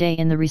arranged to stay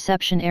in the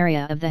reception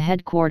area of the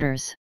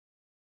headquarters.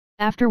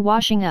 After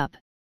washing up,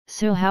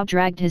 Su Hao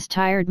dragged his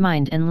tired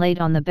mind and laid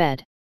on the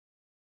bed.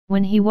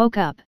 When he woke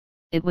up,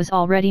 it was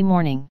already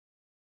morning.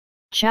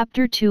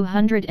 Chapter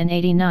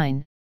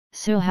 289,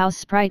 Su Hao's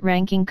Sprite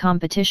Ranking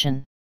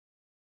Competition.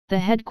 The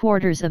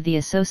headquarters of the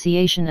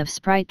Association of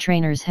Sprite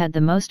Trainers had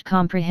the most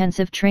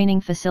comprehensive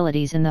training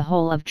facilities in the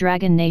whole of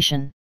Dragon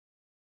Nation.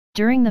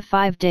 During the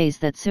 5 days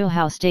that Su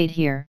Hao stayed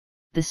here,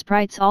 the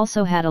Sprites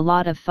also had a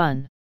lot of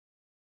fun.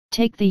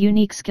 Take the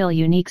unique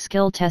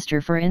skill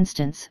tester for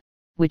instance,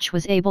 which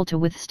was able to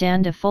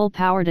withstand a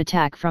full-powered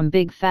attack from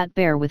Big Fat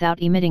Bear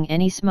without emitting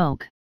any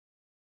smoke.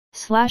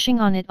 Slashing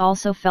on it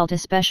also felt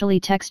especially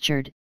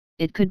textured,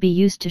 it could be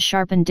used to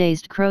sharpen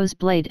Dazed Crow's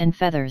blade and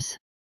feathers.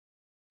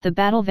 The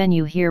battle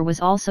venue here was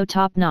also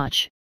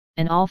top-notch,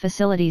 and all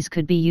facilities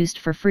could be used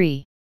for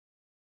free.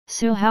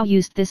 Su Hao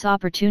used this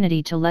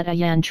opportunity to let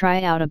Ayan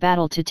try out a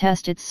battle to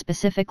test its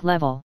specific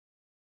level.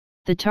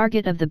 The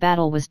target of the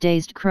battle was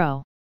Dazed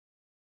Crow.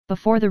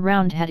 Before the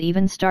round had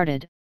even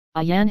started,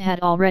 Ayan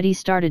had already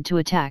started to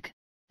attack,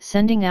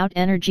 sending out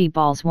energy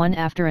balls one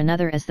after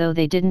another as though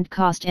they didn't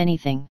cost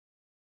anything.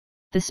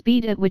 The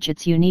speed at which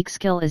its unique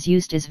skill is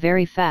used is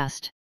very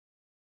fast.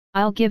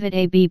 I'll give it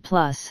a B+.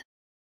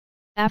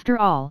 After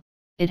all,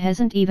 it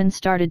hasn't even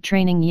started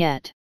training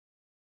yet.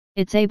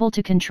 It's able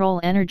to control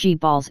energy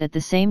balls at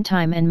the same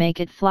time and make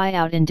it fly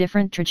out in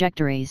different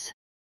trajectories.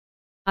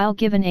 I'll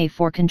give an A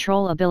for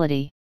control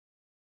ability.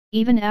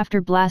 Even after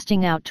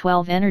blasting out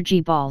 12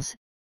 energy balls,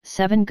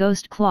 7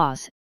 ghost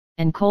claws,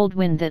 and cold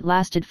wind that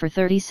lasted for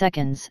 30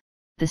 seconds,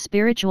 the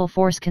spiritual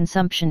force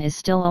consumption is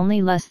still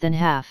only less than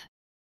half.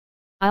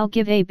 I'll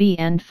give a B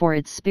and for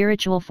its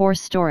spiritual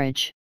force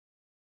storage.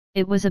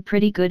 It was a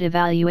pretty good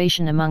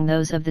evaluation among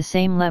those of the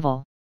same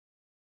level.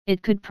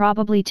 It could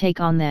probably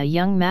take on the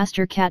young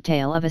master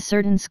cattail of a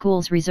certain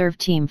school's reserve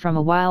team from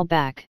a while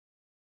back.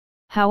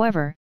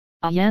 However,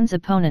 Ayan's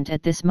opponent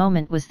at this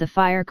moment was the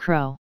Fire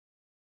Crow.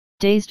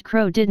 Dazed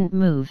Crow didn't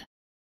move.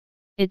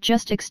 It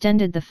just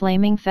extended the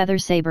flaming feather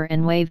saber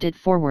and waved it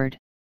forward.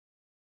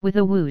 With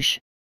a whoosh,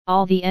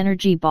 all the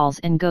energy balls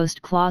and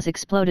ghost claws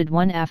exploded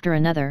one after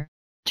another,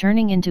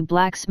 turning into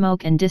black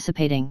smoke and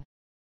dissipating.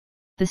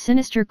 The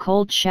sinister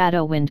cold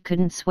shadow wind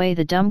couldn't sway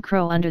the dumb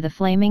crow under the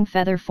flaming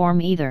feather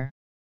form either.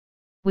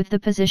 With the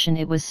position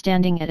it was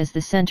standing at as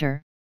the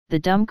center, the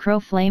dumb crow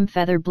flame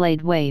feather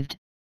blade waved,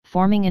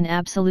 forming an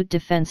absolute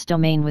defense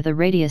domain with a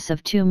radius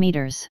of 2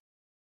 meters.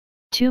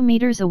 2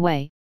 meters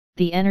away,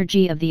 the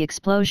energy of the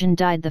explosion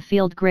dyed the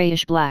field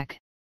grayish-black.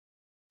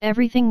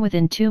 Everything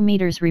within 2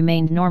 meters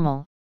remained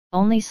normal,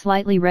 only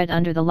slightly red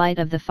under the light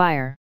of the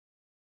fire.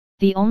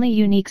 The only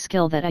unique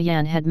skill that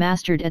Ayan had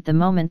mastered at the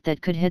moment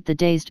that could hit the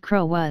Dazed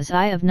Crow was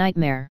Eye of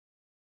Nightmare.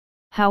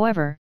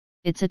 However,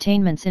 its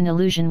attainments in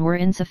illusion were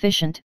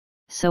insufficient,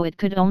 so it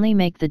could only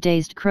make the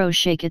Dazed Crow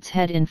shake its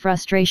head in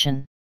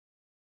frustration.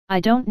 I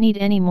don't need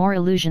any more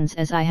illusions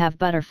as I have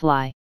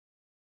Butterfly.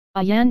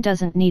 Ayan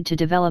doesn't need to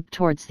develop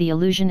towards the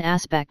illusion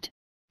aspect,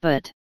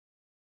 but...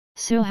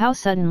 Su Hao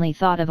suddenly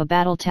thought of a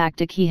battle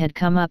tactic he had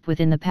come up with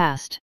in the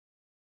past.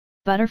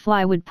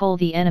 Butterfly would pull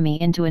the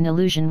enemy into an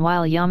illusion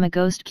while Yama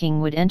Ghost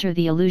King would enter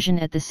the illusion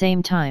at the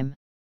same time.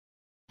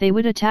 They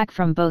would attack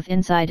from both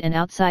inside and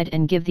outside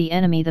and give the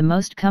enemy the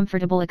most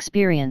comfortable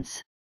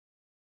experience.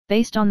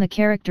 Based on the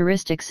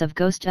characteristics of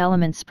Ghost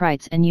Element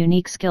sprites and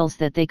unique skills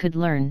that they could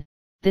learn,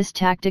 this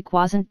tactic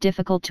wasn't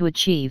difficult to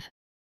achieve.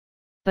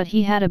 But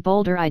he had a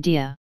bolder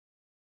idea.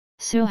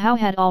 Su Hao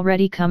had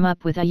already come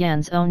up with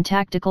Ayan's own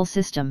tactical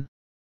system.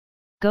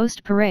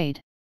 Ghost Parade.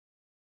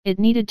 It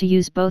needed to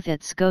use both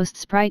its Ghost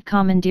Sprite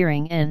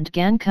Commandeering and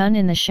Gan-kun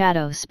in the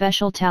Shadow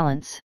special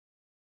talents.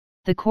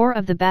 The core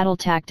of the battle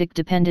tactic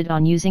depended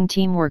on using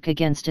teamwork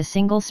against a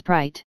single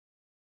sprite.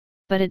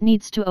 But it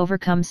needs to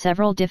overcome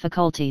several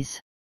difficulties.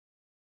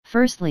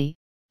 Firstly,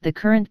 the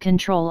current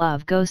control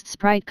of Ghost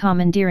Sprite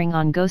Commandeering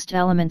on Ghost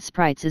Element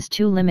sprites is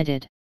too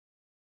limited.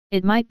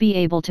 It might be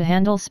able to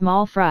handle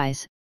small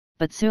fries,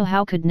 but Su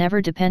Hao could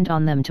never depend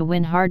on them to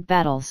win hard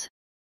battles.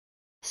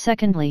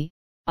 Secondly,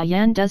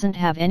 Ayan doesn't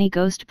have any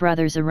ghost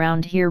brothers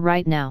around here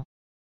right now.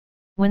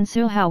 When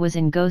Su Hao was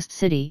in Ghost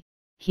City,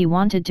 he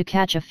wanted to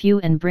catch a few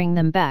and bring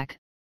them back,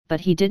 but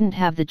he didn't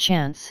have the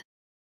chance.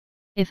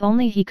 If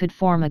only he could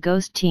form a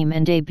ghost team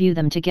and debut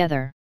them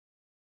together.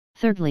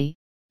 Thirdly,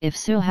 if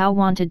Su Hao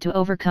wanted to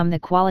overcome the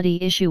quality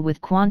issue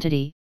with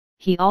quantity,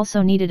 he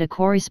also needed a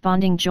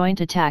corresponding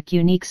joint attack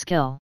unique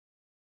skill.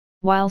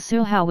 While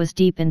Su Hao was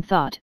deep in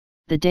thought,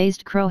 the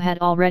dazed crow had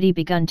already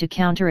begun to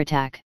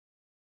counterattack.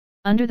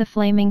 Under the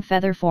flaming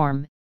feather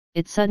form,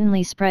 it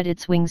suddenly spread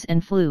its wings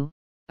and flew,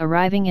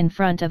 arriving in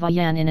front of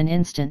Yan in an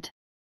instant.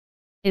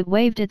 It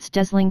waved its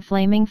dazzling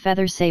flaming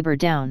feather saber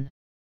down.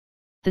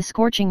 The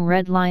scorching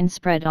red line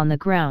spread on the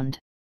ground.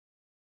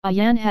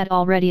 Yan had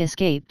already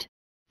escaped,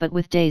 but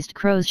with dazed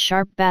crow's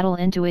sharp battle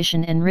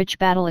intuition and rich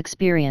battle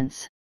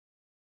experience.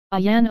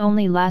 Yan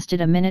only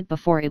lasted a minute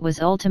before it was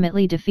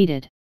ultimately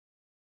defeated.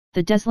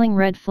 The dazzling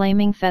red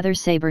flaming feather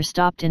saber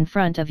stopped in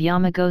front of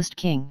Yama Ghost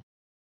King.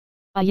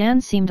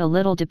 Yan seemed a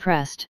little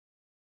depressed.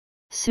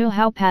 Su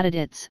Hao patted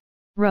its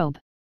robe.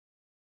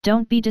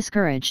 Don't be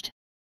discouraged.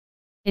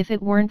 If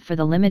it weren't for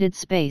the limited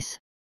space,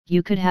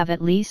 you could have at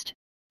least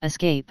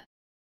escape.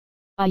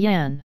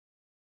 Yan.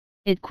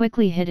 It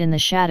quickly hid in the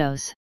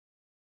shadows.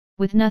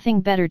 With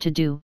nothing better to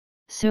do,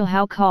 Su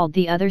Hao called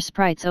the other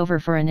sprites over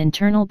for an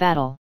internal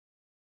battle.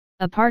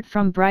 Apart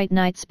from Bright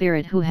Night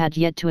Spirit who had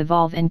yet to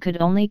evolve and could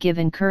only give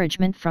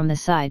encouragement from the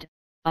side,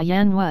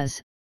 Yan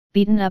was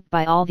beaten up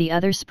by all the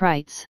other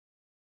sprites.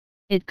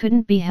 It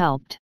couldn't be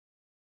helped.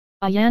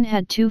 Yan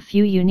had too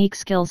few unique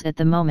skills at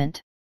the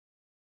moment.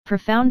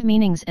 Profound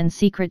meanings and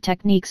secret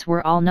techniques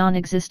were all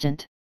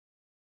non-existent.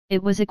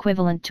 It was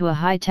equivalent to a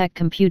high-tech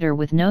computer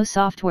with no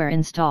software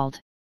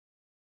installed.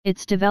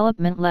 Its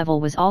development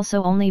level was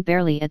also only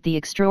barely at the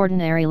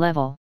extraordinary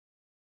level.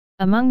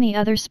 Among the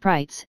other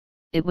sprites,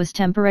 it was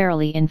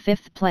temporarily in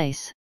 5th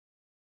place.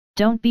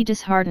 Don't be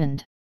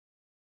disheartened.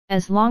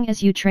 As long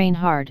as you train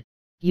hard,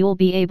 you'll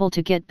be able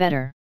to get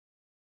better.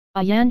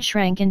 Yan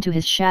shrank into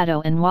his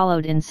shadow and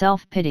wallowed in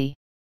self-pity.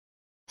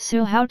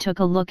 Su Hao took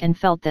a look and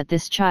felt that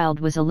this child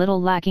was a little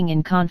lacking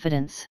in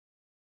confidence.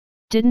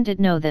 Didn't it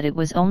know that it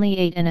was only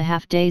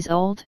 8.5 days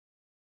old?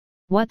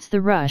 What's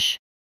the rush?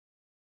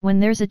 When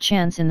there's a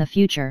chance in the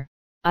future,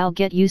 I'll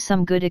get you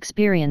some good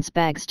experience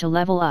bags to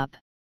level up.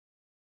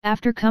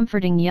 After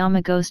comforting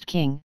Yama Ghost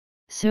King,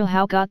 Su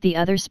Hao got the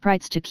other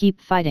sprites to keep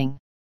fighting.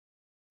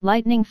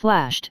 Lightning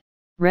flashed,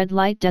 red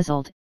light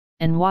dazzled,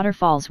 and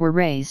waterfalls were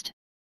raised.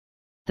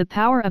 The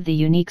power of the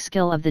unique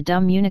skill of the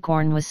dumb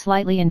unicorn was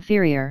slightly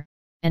inferior,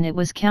 and it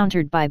was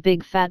countered by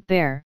Big Fat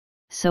Bear,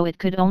 so it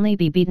could only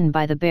be beaten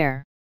by the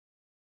bear.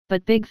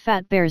 But Big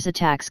Fat Bear's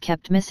attacks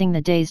kept missing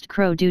the dazed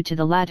crow due to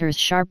the latter's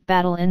sharp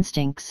battle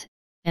instincts,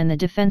 and the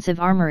defensive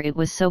armor it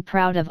was so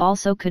proud of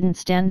also couldn't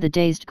stand the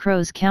dazed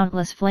crow's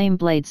countless flame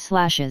blade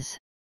slashes.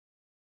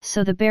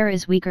 So the bear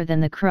is weaker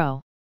than the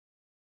crow.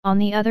 On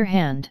the other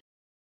hand,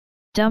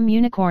 Dumb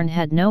Unicorn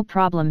had no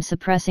problem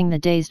suppressing the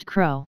dazed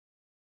crow.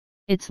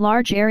 Its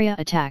large area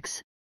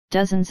attacks,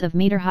 dozens of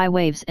meter-high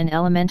waves and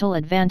elemental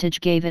advantage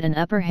gave it an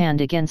upper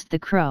hand against the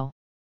crow.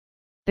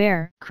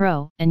 Bear,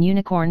 crow, and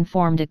unicorn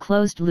formed a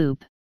closed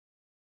loop.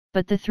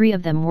 But the three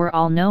of them were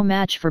all no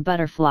match for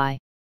Butterfly.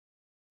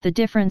 The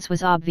difference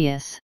was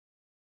obvious.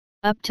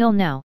 Up till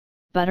now,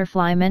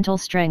 Butterfly mental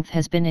strength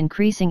has been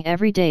increasing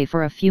every day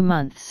for a few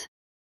months.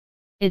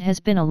 It has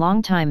been a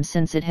long time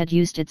since it had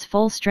used its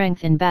full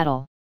strength in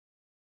battle.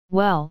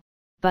 Well,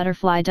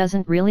 Butterfly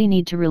doesn't really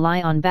need to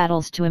rely on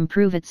battles to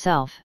improve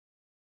itself.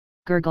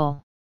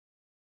 Gurgle.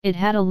 It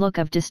had a look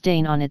of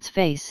disdain on its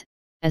face,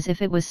 as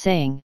if it was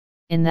saying,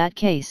 in that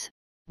case,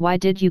 why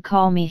did you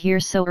call me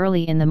here so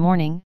early in the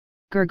morning,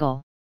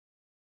 Gurgle?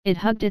 It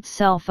hugged its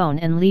cell phone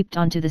and leaped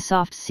onto the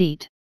soft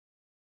seat.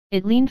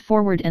 It leaned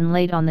forward and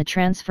laid on the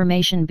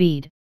transformation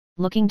bead,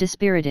 looking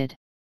dispirited.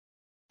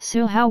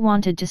 Su Hao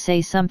wanted to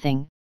say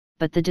something,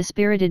 but the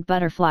dispirited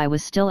Butterfly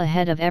was still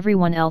ahead of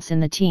everyone else in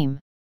the team.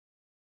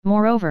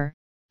 Moreover,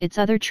 its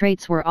other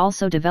traits were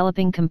also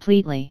developing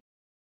completely.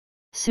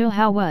 Su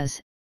Hao was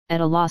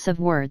at a loss of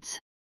words.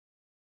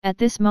 At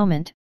this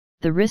moment,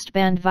 the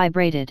wristband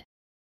vibrated.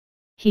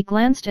 He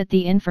glanced at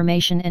the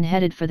information and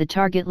headed for the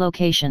target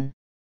location.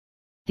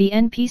 The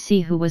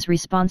NPC who was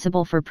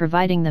responsible for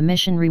providing the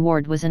mission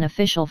reward was an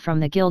official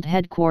from the guild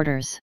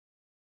headquarters.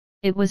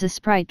 It was a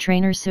sprite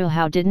trainer Su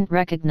Hao didn't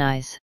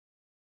recognize.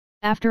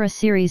 After a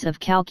series of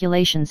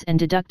calculations and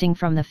deducting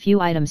from the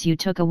few items you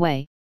took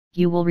away,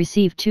 you will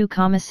receive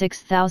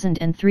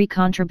 2,6003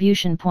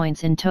 contribution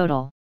points in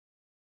total.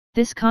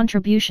 This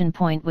contribution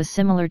point was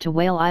similar to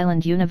Whale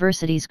Island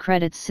University's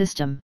credits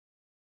system.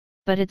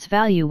 But its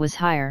value was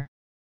higher.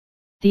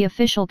 The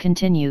official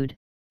continued,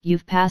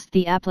 you've passed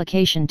the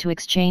application to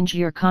exchange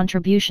your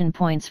contribution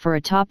points for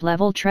a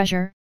top-level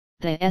treasure,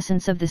 the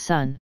essence of the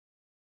sun.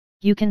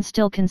 You can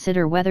still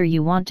consider whether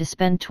you want to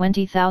spend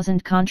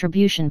 20,000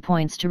 contribution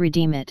points to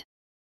redeem it.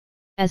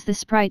 As the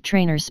sprite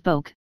trainer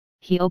spoke,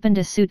 he opened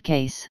a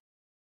suitcase.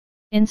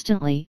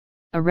 Instantly,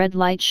 a red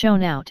light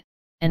shone out,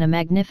 and a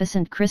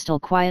magnificent crystal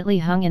quietly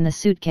hung in the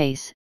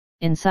suitcase,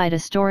 inside a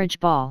storage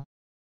ball.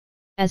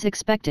 As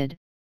expected,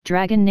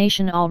 Dragon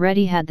Nation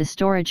already had the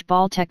storage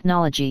ball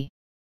technology.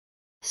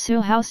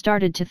 Su Hao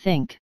started to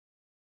think.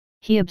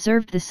 He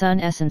observed the sun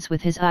essence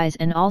with his eyes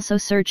and also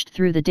searched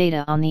through the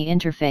data on the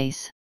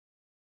interface.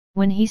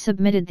 When he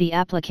submitted the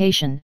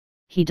application,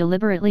 he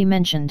deliberately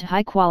mentioned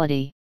high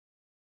quality.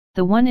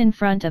 The one in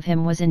front of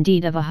him was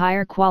indeed of a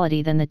higher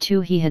quality than the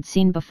two he had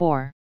seen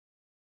before.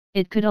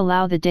 It could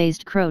allow the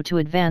dazed crow to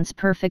advance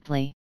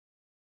perfectly.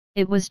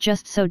 It was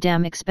just so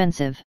damn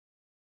expensive.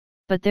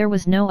 But there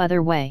was no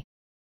other way.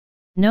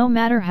 No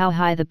matter how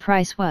high the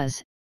price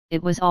was,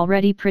 it was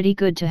already pretty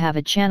good to have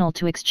a channel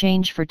to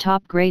exchange for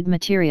top-grade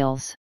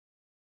materials.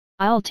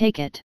 I'll take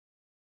it.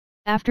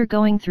 After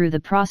going through the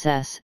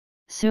process,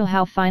 Su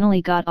Hao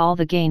finally got all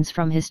the gains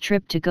from his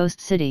trip to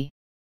Ghost City.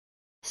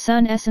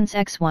 Sun Essence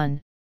X1,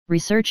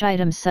 research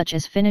items such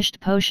as finished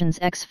potions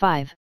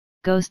X5,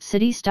 Ghost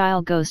City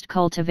style Ghost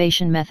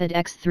Cultivation Method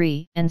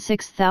X3 and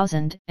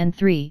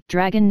 6003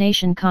 Dragon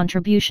Nation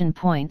contribution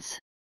points.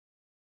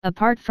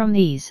 Apart from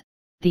these,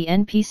 the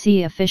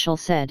NPC official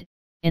said,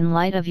 in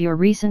light of your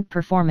recent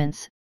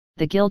performance,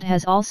 the guild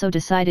has also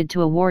decided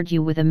to award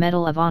you with a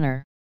Medal of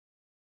Honor.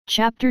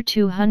 Chapter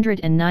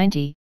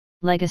 290,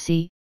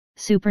 Legacy,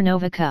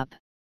 Supernova Cup.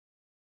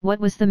 What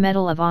was the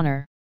Medal of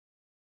Honor?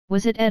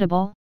 Was it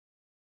edible?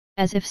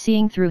 As if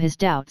seeing through his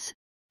doubts,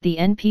 the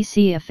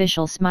NPC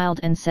official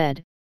smiled and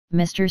said,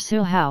 Mr.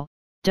 Su Hao,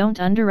 don't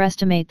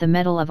underestimate the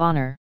Medal of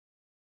Honor.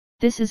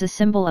 This is a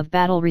symbol of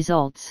battle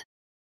results.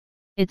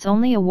 It's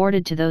only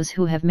awarded to those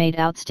who have made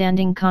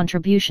outstanding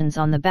contributions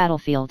on the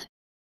battlefield.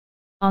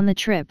 On the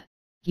trip,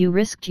 you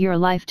risked your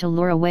life to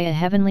lure away a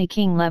Heavenly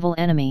King level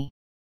enemy.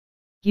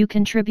 You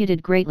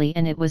contributed greatly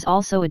and it was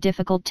also a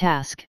difficult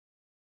task.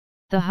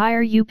 The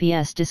higher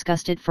UPS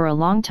discussed it for a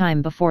long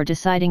time before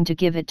deciding to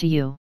give it to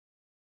you.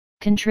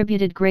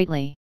 Contributed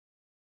greatly.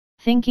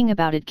 Thinking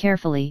about it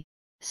carefully,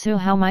 Su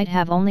Hao might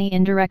have only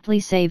indirectly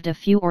saved a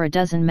few or a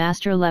dozen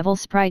master-level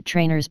Sprite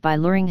trainers by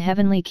luring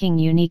Heavenly King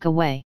Unique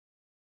away.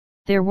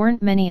 There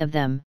weren't many of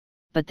them,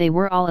 but they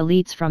were all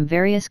elites from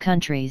various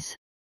countries.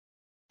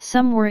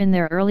 Some were in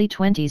their early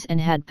 20s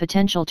and had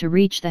potential to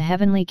reach the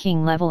Heavenly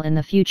King level in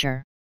the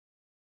future.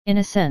 In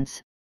a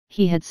sense,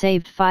 he had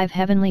saved 5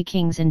 Heavenly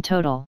Kings in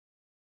total.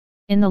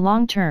 In the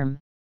long term,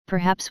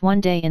 perhaps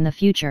one day in the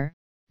future,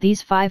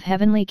 these 5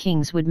 Heavenly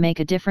Kings would make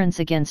a difference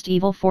against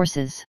evil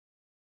forces.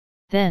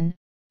 Then,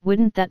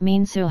 wouldn't that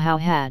mean Su Hao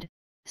had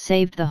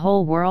saved the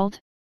whole world?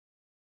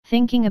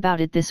 Thinking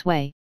about it this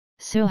way,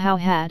 Su Hao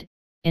had,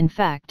 in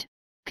fact,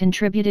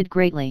 contributed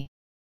greatly.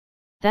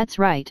 That's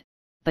right,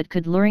 but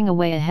could luring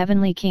away a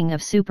Heavenly King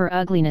of super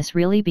ugliness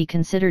really be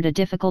considered a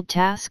difficult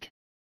task?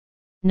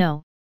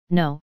 No,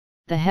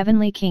 the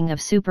Heavenly King of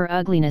super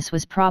ugliness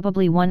was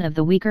probably one of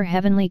the weaker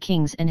Heavenly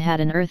Kings and had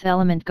an Earth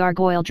element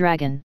gargoyle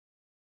dragon.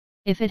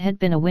 If it had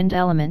been a wind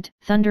element,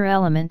 thunder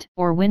element,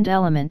 or wind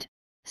element,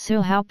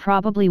 Su Hao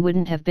probably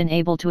wouldn't have been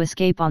able to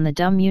escape on the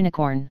dumb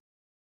unicorn.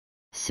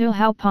 Su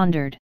Hao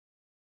pondered.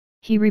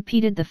 He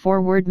repeated the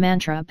 4-word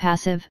mantra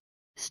passive,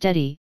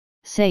 steady,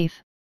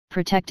 safe,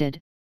 protected,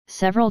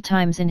 several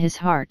times in his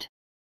heart.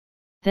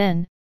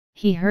 Then,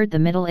 he heard the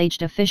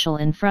middle-aged official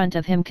in front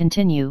of him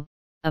continue,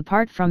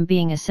 apart from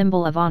being a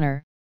symbol of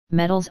honor,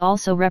 medals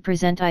also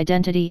represent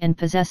identity and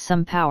possess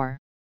some power.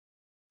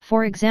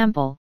 For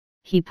example,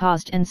 he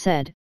paused and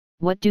said,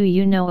 "What do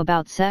you know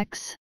about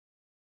sex?"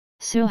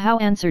 Su Hao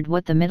answered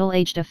what the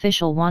middle-aged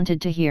official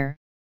wanted to hear,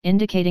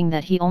 indicating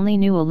that he only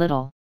knew a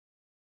little.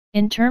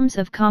 In terms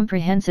of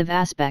comprehensive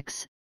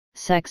aspects,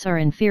 sects are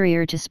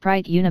inferior to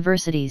Sprite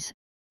universities,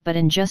 but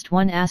in just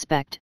one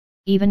aspect,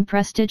 even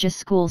prestigious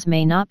schools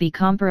may not be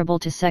comparable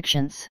to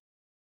sections.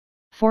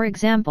 For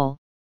example,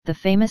 the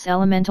famous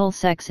elemental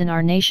sects in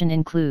our nation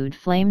include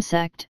Flame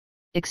Sect,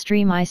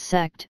 Extreme Ice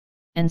Sect,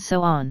 and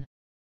so on.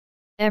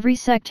 Every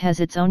sect has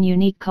its own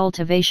unique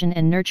cultivation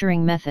and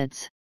nurturing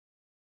methods.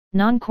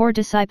 Non-core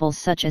disciples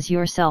such as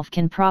yourself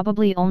can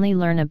probably only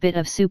learn a bit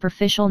of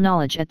superficial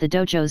knowledge at the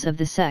dojos of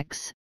the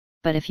sects,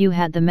 but if you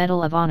had the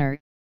Medal of Honor,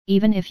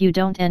 even if you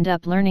don't end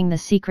up learning the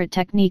secret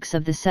techniques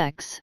of the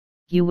sects,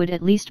 you would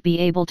at least be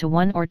able to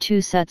 1 or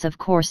 2 sets of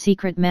core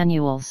secret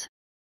manuals.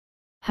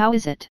 How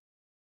is it?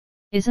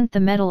 Isn't the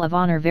Medal of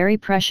Honor very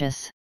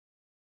precious?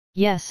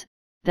 Yes,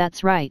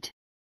 that's right.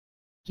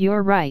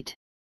 You're right.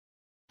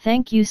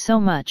 Thank you so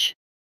much.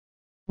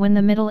 When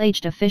the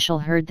middle-aged official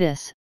heard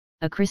this,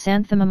 a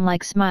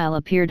chrysanthemum-like smile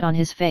appeared on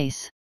his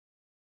face.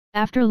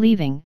 After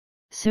leaving,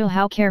 Su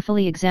Hao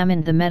carefully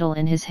examined the medal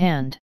in his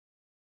hand.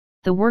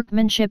 The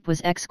workmanship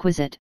was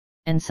exquisite,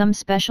 and some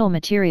special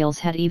materials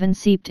had even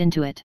seeped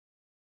into it.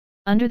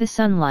 Under the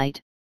sunlight,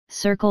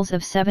 circles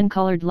of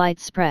 7-colored light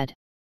spread.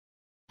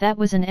 That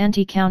was an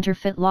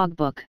anti-counterfeit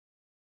logbook.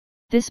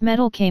 This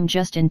medal came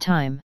just in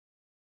time.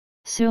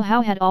 Su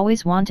Hao had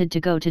always wanted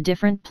to go to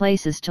different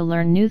places to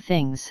learn new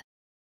things.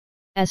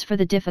 As for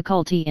the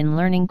difficulty in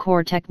learning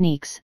core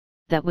techniques,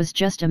 that was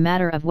just a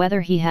matter of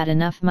whether he had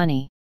enough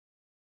money.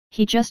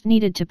 He just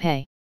needed to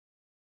pay.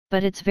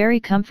 But it's very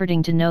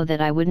comforting to know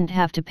that I wouldn't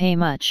have to pay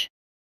much.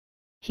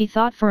 He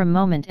thought for a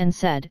moment and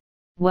said,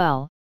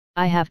 "Well,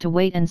 I have to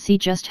wait and see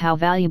just how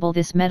valuable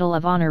this Medal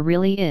of Honor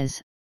really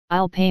is.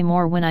 I'll pay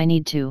more when I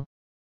need to."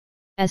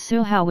 As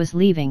Su Hao was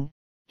leaving,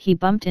 he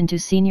bumped into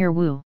Senior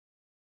Wu.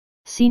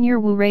 Senior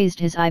Wu raised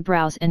his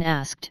eyebrows and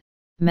asked,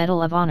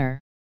 "Medal of Honor?"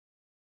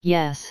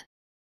 "Yes.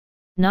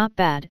 Not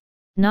bad,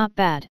 not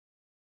bad."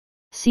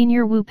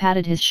 Senior Wu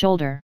patted his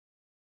shoulder.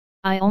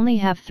 I only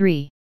have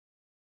 3.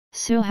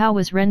 Su Hao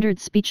was rendered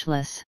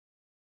speechless.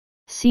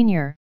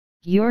 Senior,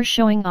 you're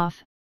showing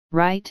off,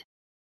 right?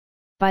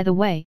 By the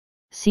way,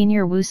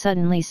 Senior Wu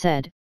suddenly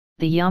said,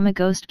 the Yama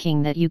Ghost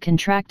King that you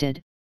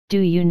contracted, do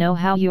you know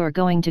how you're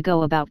going to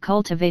go about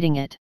cultivating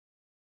it?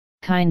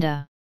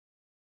 Kinda.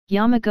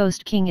 Yama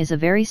Ghost King is a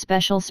very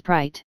special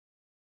sprite.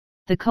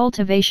 The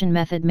cultivation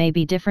method may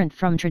be different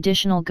from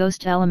traditional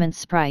ghost element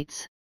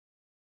sprites.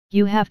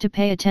 You have to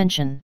pay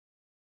attention.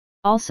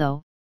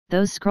 Also,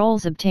 those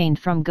scrolls obtained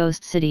from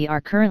Ghost City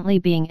are currently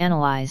being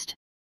analyzed.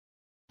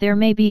 There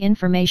may be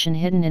information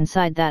hidden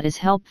inside that is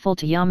helpful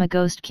to Yama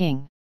Ghost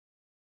King.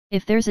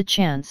 If there's a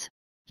chance,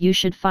 you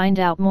should find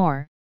out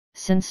more,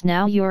 since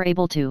now you're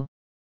able to.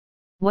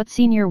 What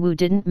Senior Wu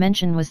didn't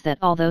mention was that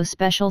although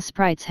special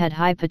sprites had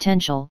high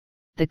potential,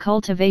 the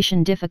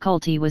cultivation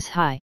difficulty was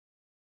high.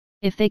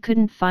 If they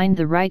couldn't find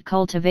the right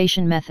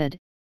cultivation method,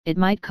 it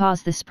might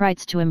cause the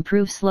sprites to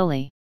improve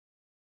slowly.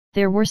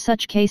 There were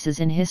such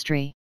cases in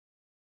history.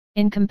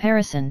 In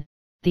comparison,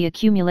 the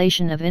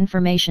accumulation of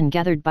information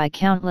gathered by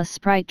countless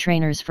sprite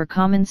trainers for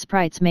common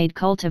sprites made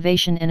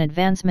cultivation and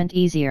advancement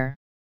easier.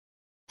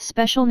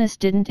 Specialness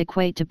didn't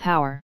equate to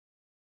power.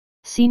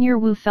 Senior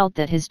Wu felt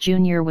that his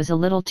junior was a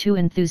little too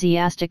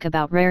enthusiastic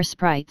about rare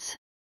sprites.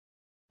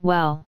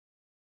 Well,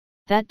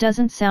 that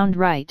doesn't sound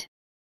right.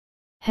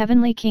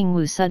 Heavenly King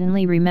Wu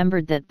suddenly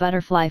remembered that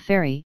Butterfly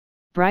Fairy,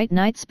 Bright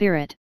Night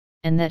Spirit,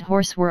 and that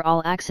Horse were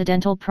all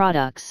accidental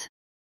products.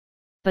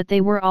 But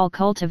they were all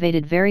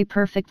cultivated very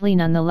perfectly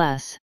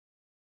nonetheless.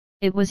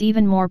 It was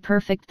even more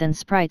perfect than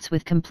sprites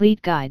with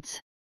complete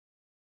guides.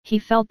 He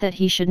felt that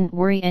he shouldn't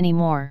worry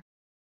anymore.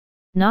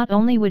 Not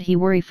only would he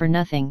worry for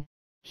nothing,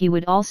 he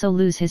would also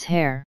lose his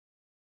hair.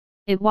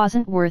 It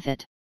wasn't worth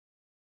it.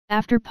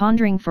 After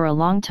pondering for a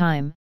long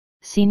time,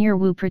 Senior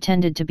Wu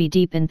pretended to be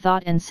deep in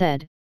thought and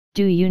said,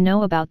 do you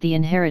know about the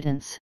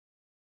inheritance?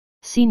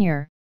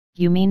 Senior,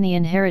 you mean the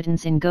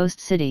inheritance in Ghost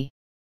City?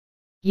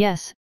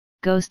 Yes,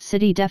 Ghost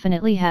City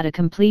definitely had a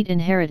complete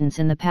inheritance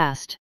in the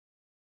past.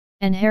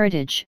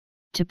 Inheritage,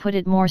 to put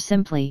it more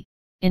simply,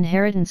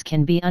 inheritance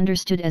can be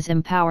understood as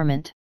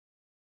empowerment.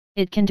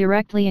 It can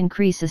directly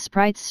increase a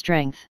sprite's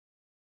strength.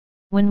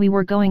 When we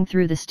were going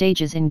through the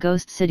stages in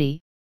Ghost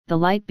City, the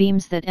light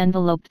beams that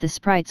enveloped the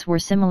sprites were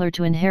similar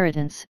to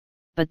inheritance,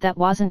 but that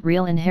wasn't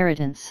real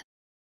inheritance.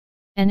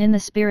 And in the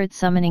spirit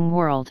summoning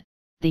world,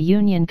 the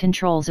Union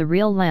controls a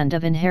real land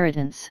of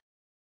inheritance.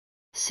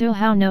 Su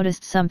Hao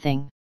noticed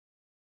something.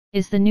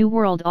 Is the new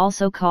world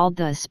also called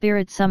the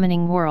spirit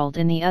summoning world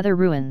in the other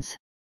ruins?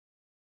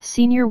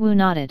 Senior Wu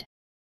nodded.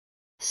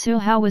 Su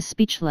Hao was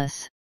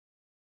speechless.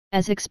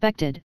 As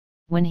expected,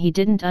 when he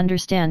didn't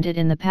understand it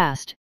in the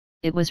past,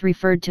 it was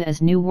referred to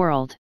as New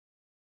World.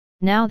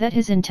 Now that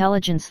his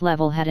intelligence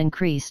level had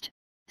increased,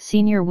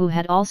 Senior Wu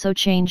had also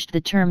changed the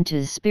term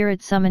to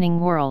Spirit Summoning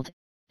World.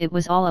 It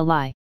was all a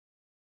lie.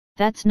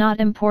 That's not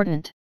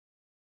important.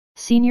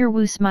 Senior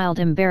Wu smiled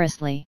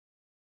embarrassedly.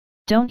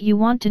 Don't you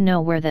want to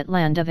know where that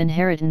land of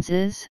inheritance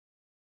is?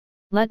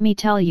 Let me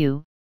tell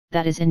you,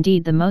 that is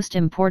indeed the most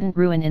important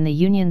ruin in the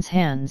Union's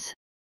hands.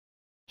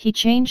 He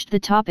changed the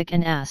topic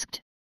and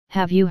asked,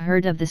 have you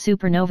heard of the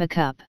Supernova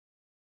Cup?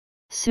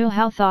 Su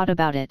Hao thought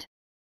about it.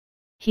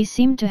 He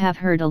seemed to have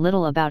heard a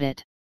little about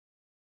it.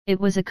 It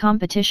was a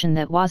competition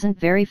that wasn't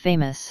very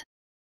famous.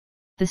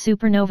 The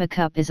Supernova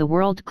Cup is a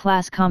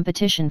world-class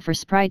competition for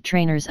sprite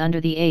trainers under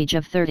the age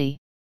of 30.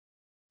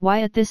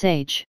 Why at this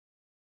age?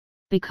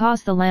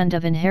 Because the land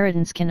of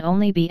inheritance can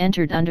only be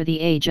entered under the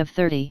age of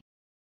 30.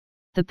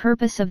 The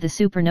purpose of the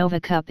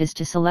Supernova Cup is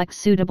to select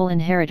suitable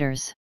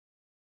inheritors.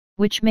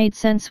 Which made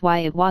sense why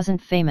it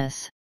wasn't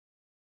famous.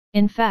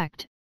 In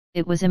fact,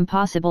 it was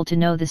impossible to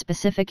know the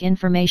specific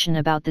information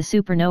about the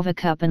Supernova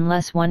Cup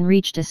unless one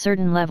reached a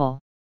certain level.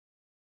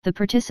 The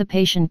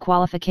participation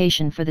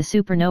qualification for the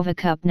Supernova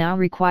Cup now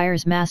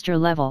requires master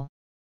level.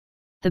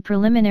 The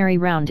preliminary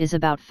round is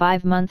about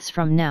 5 months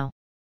from now.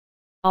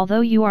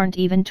 Although you aren't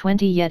even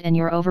 20 yet and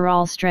your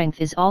overall strength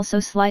is also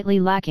slightly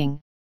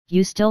lacking,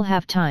 you still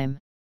have time.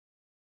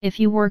 If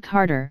you work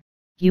harder,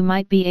 you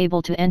might be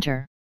able to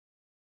enter.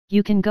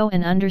 You can go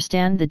and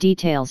understand the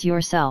details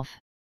yourself.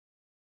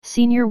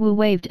 Senior Wu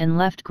waved and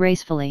left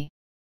gracefully.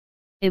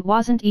 It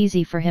wasn't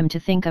easy for him to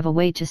think of a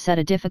way to set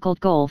a difficult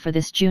goal for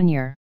this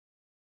junior.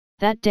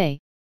 That day,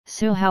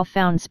 Su Hao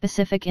found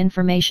specific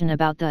information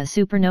about the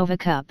Supernova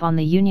Cup on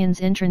the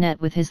Union's intranet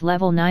with his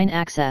level 9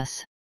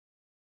 access.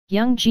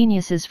 Young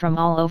geniuses from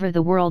all over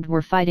the world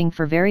were fighting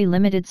for very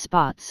limited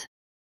spots.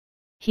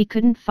 He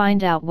couldn't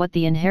find out what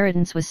the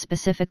inheritance was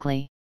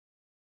specifically.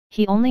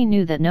 He only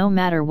knew that no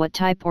matter what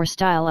type or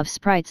style of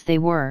sprites they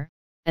were,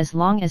 as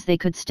long as they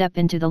could step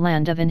into the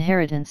land of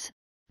inheritance,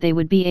 they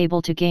would be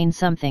able to gain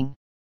something.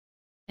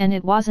 And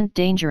it wasn't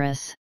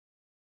dangerous.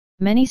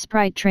 Many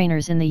sprite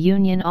trainers in the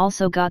Union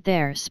also got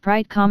their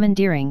sprite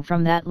commandeering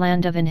from that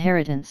land of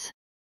inheritance.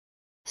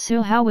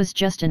 Su Hao was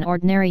just an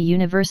ordinary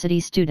university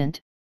student,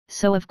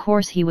 so of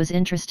course he was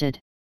interested.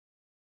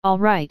 All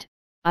right,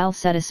 I'll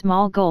set a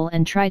small goal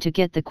and try to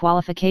get the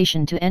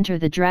qualification to enter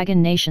the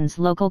Dragon Nation's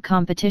local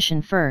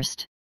competition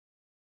first.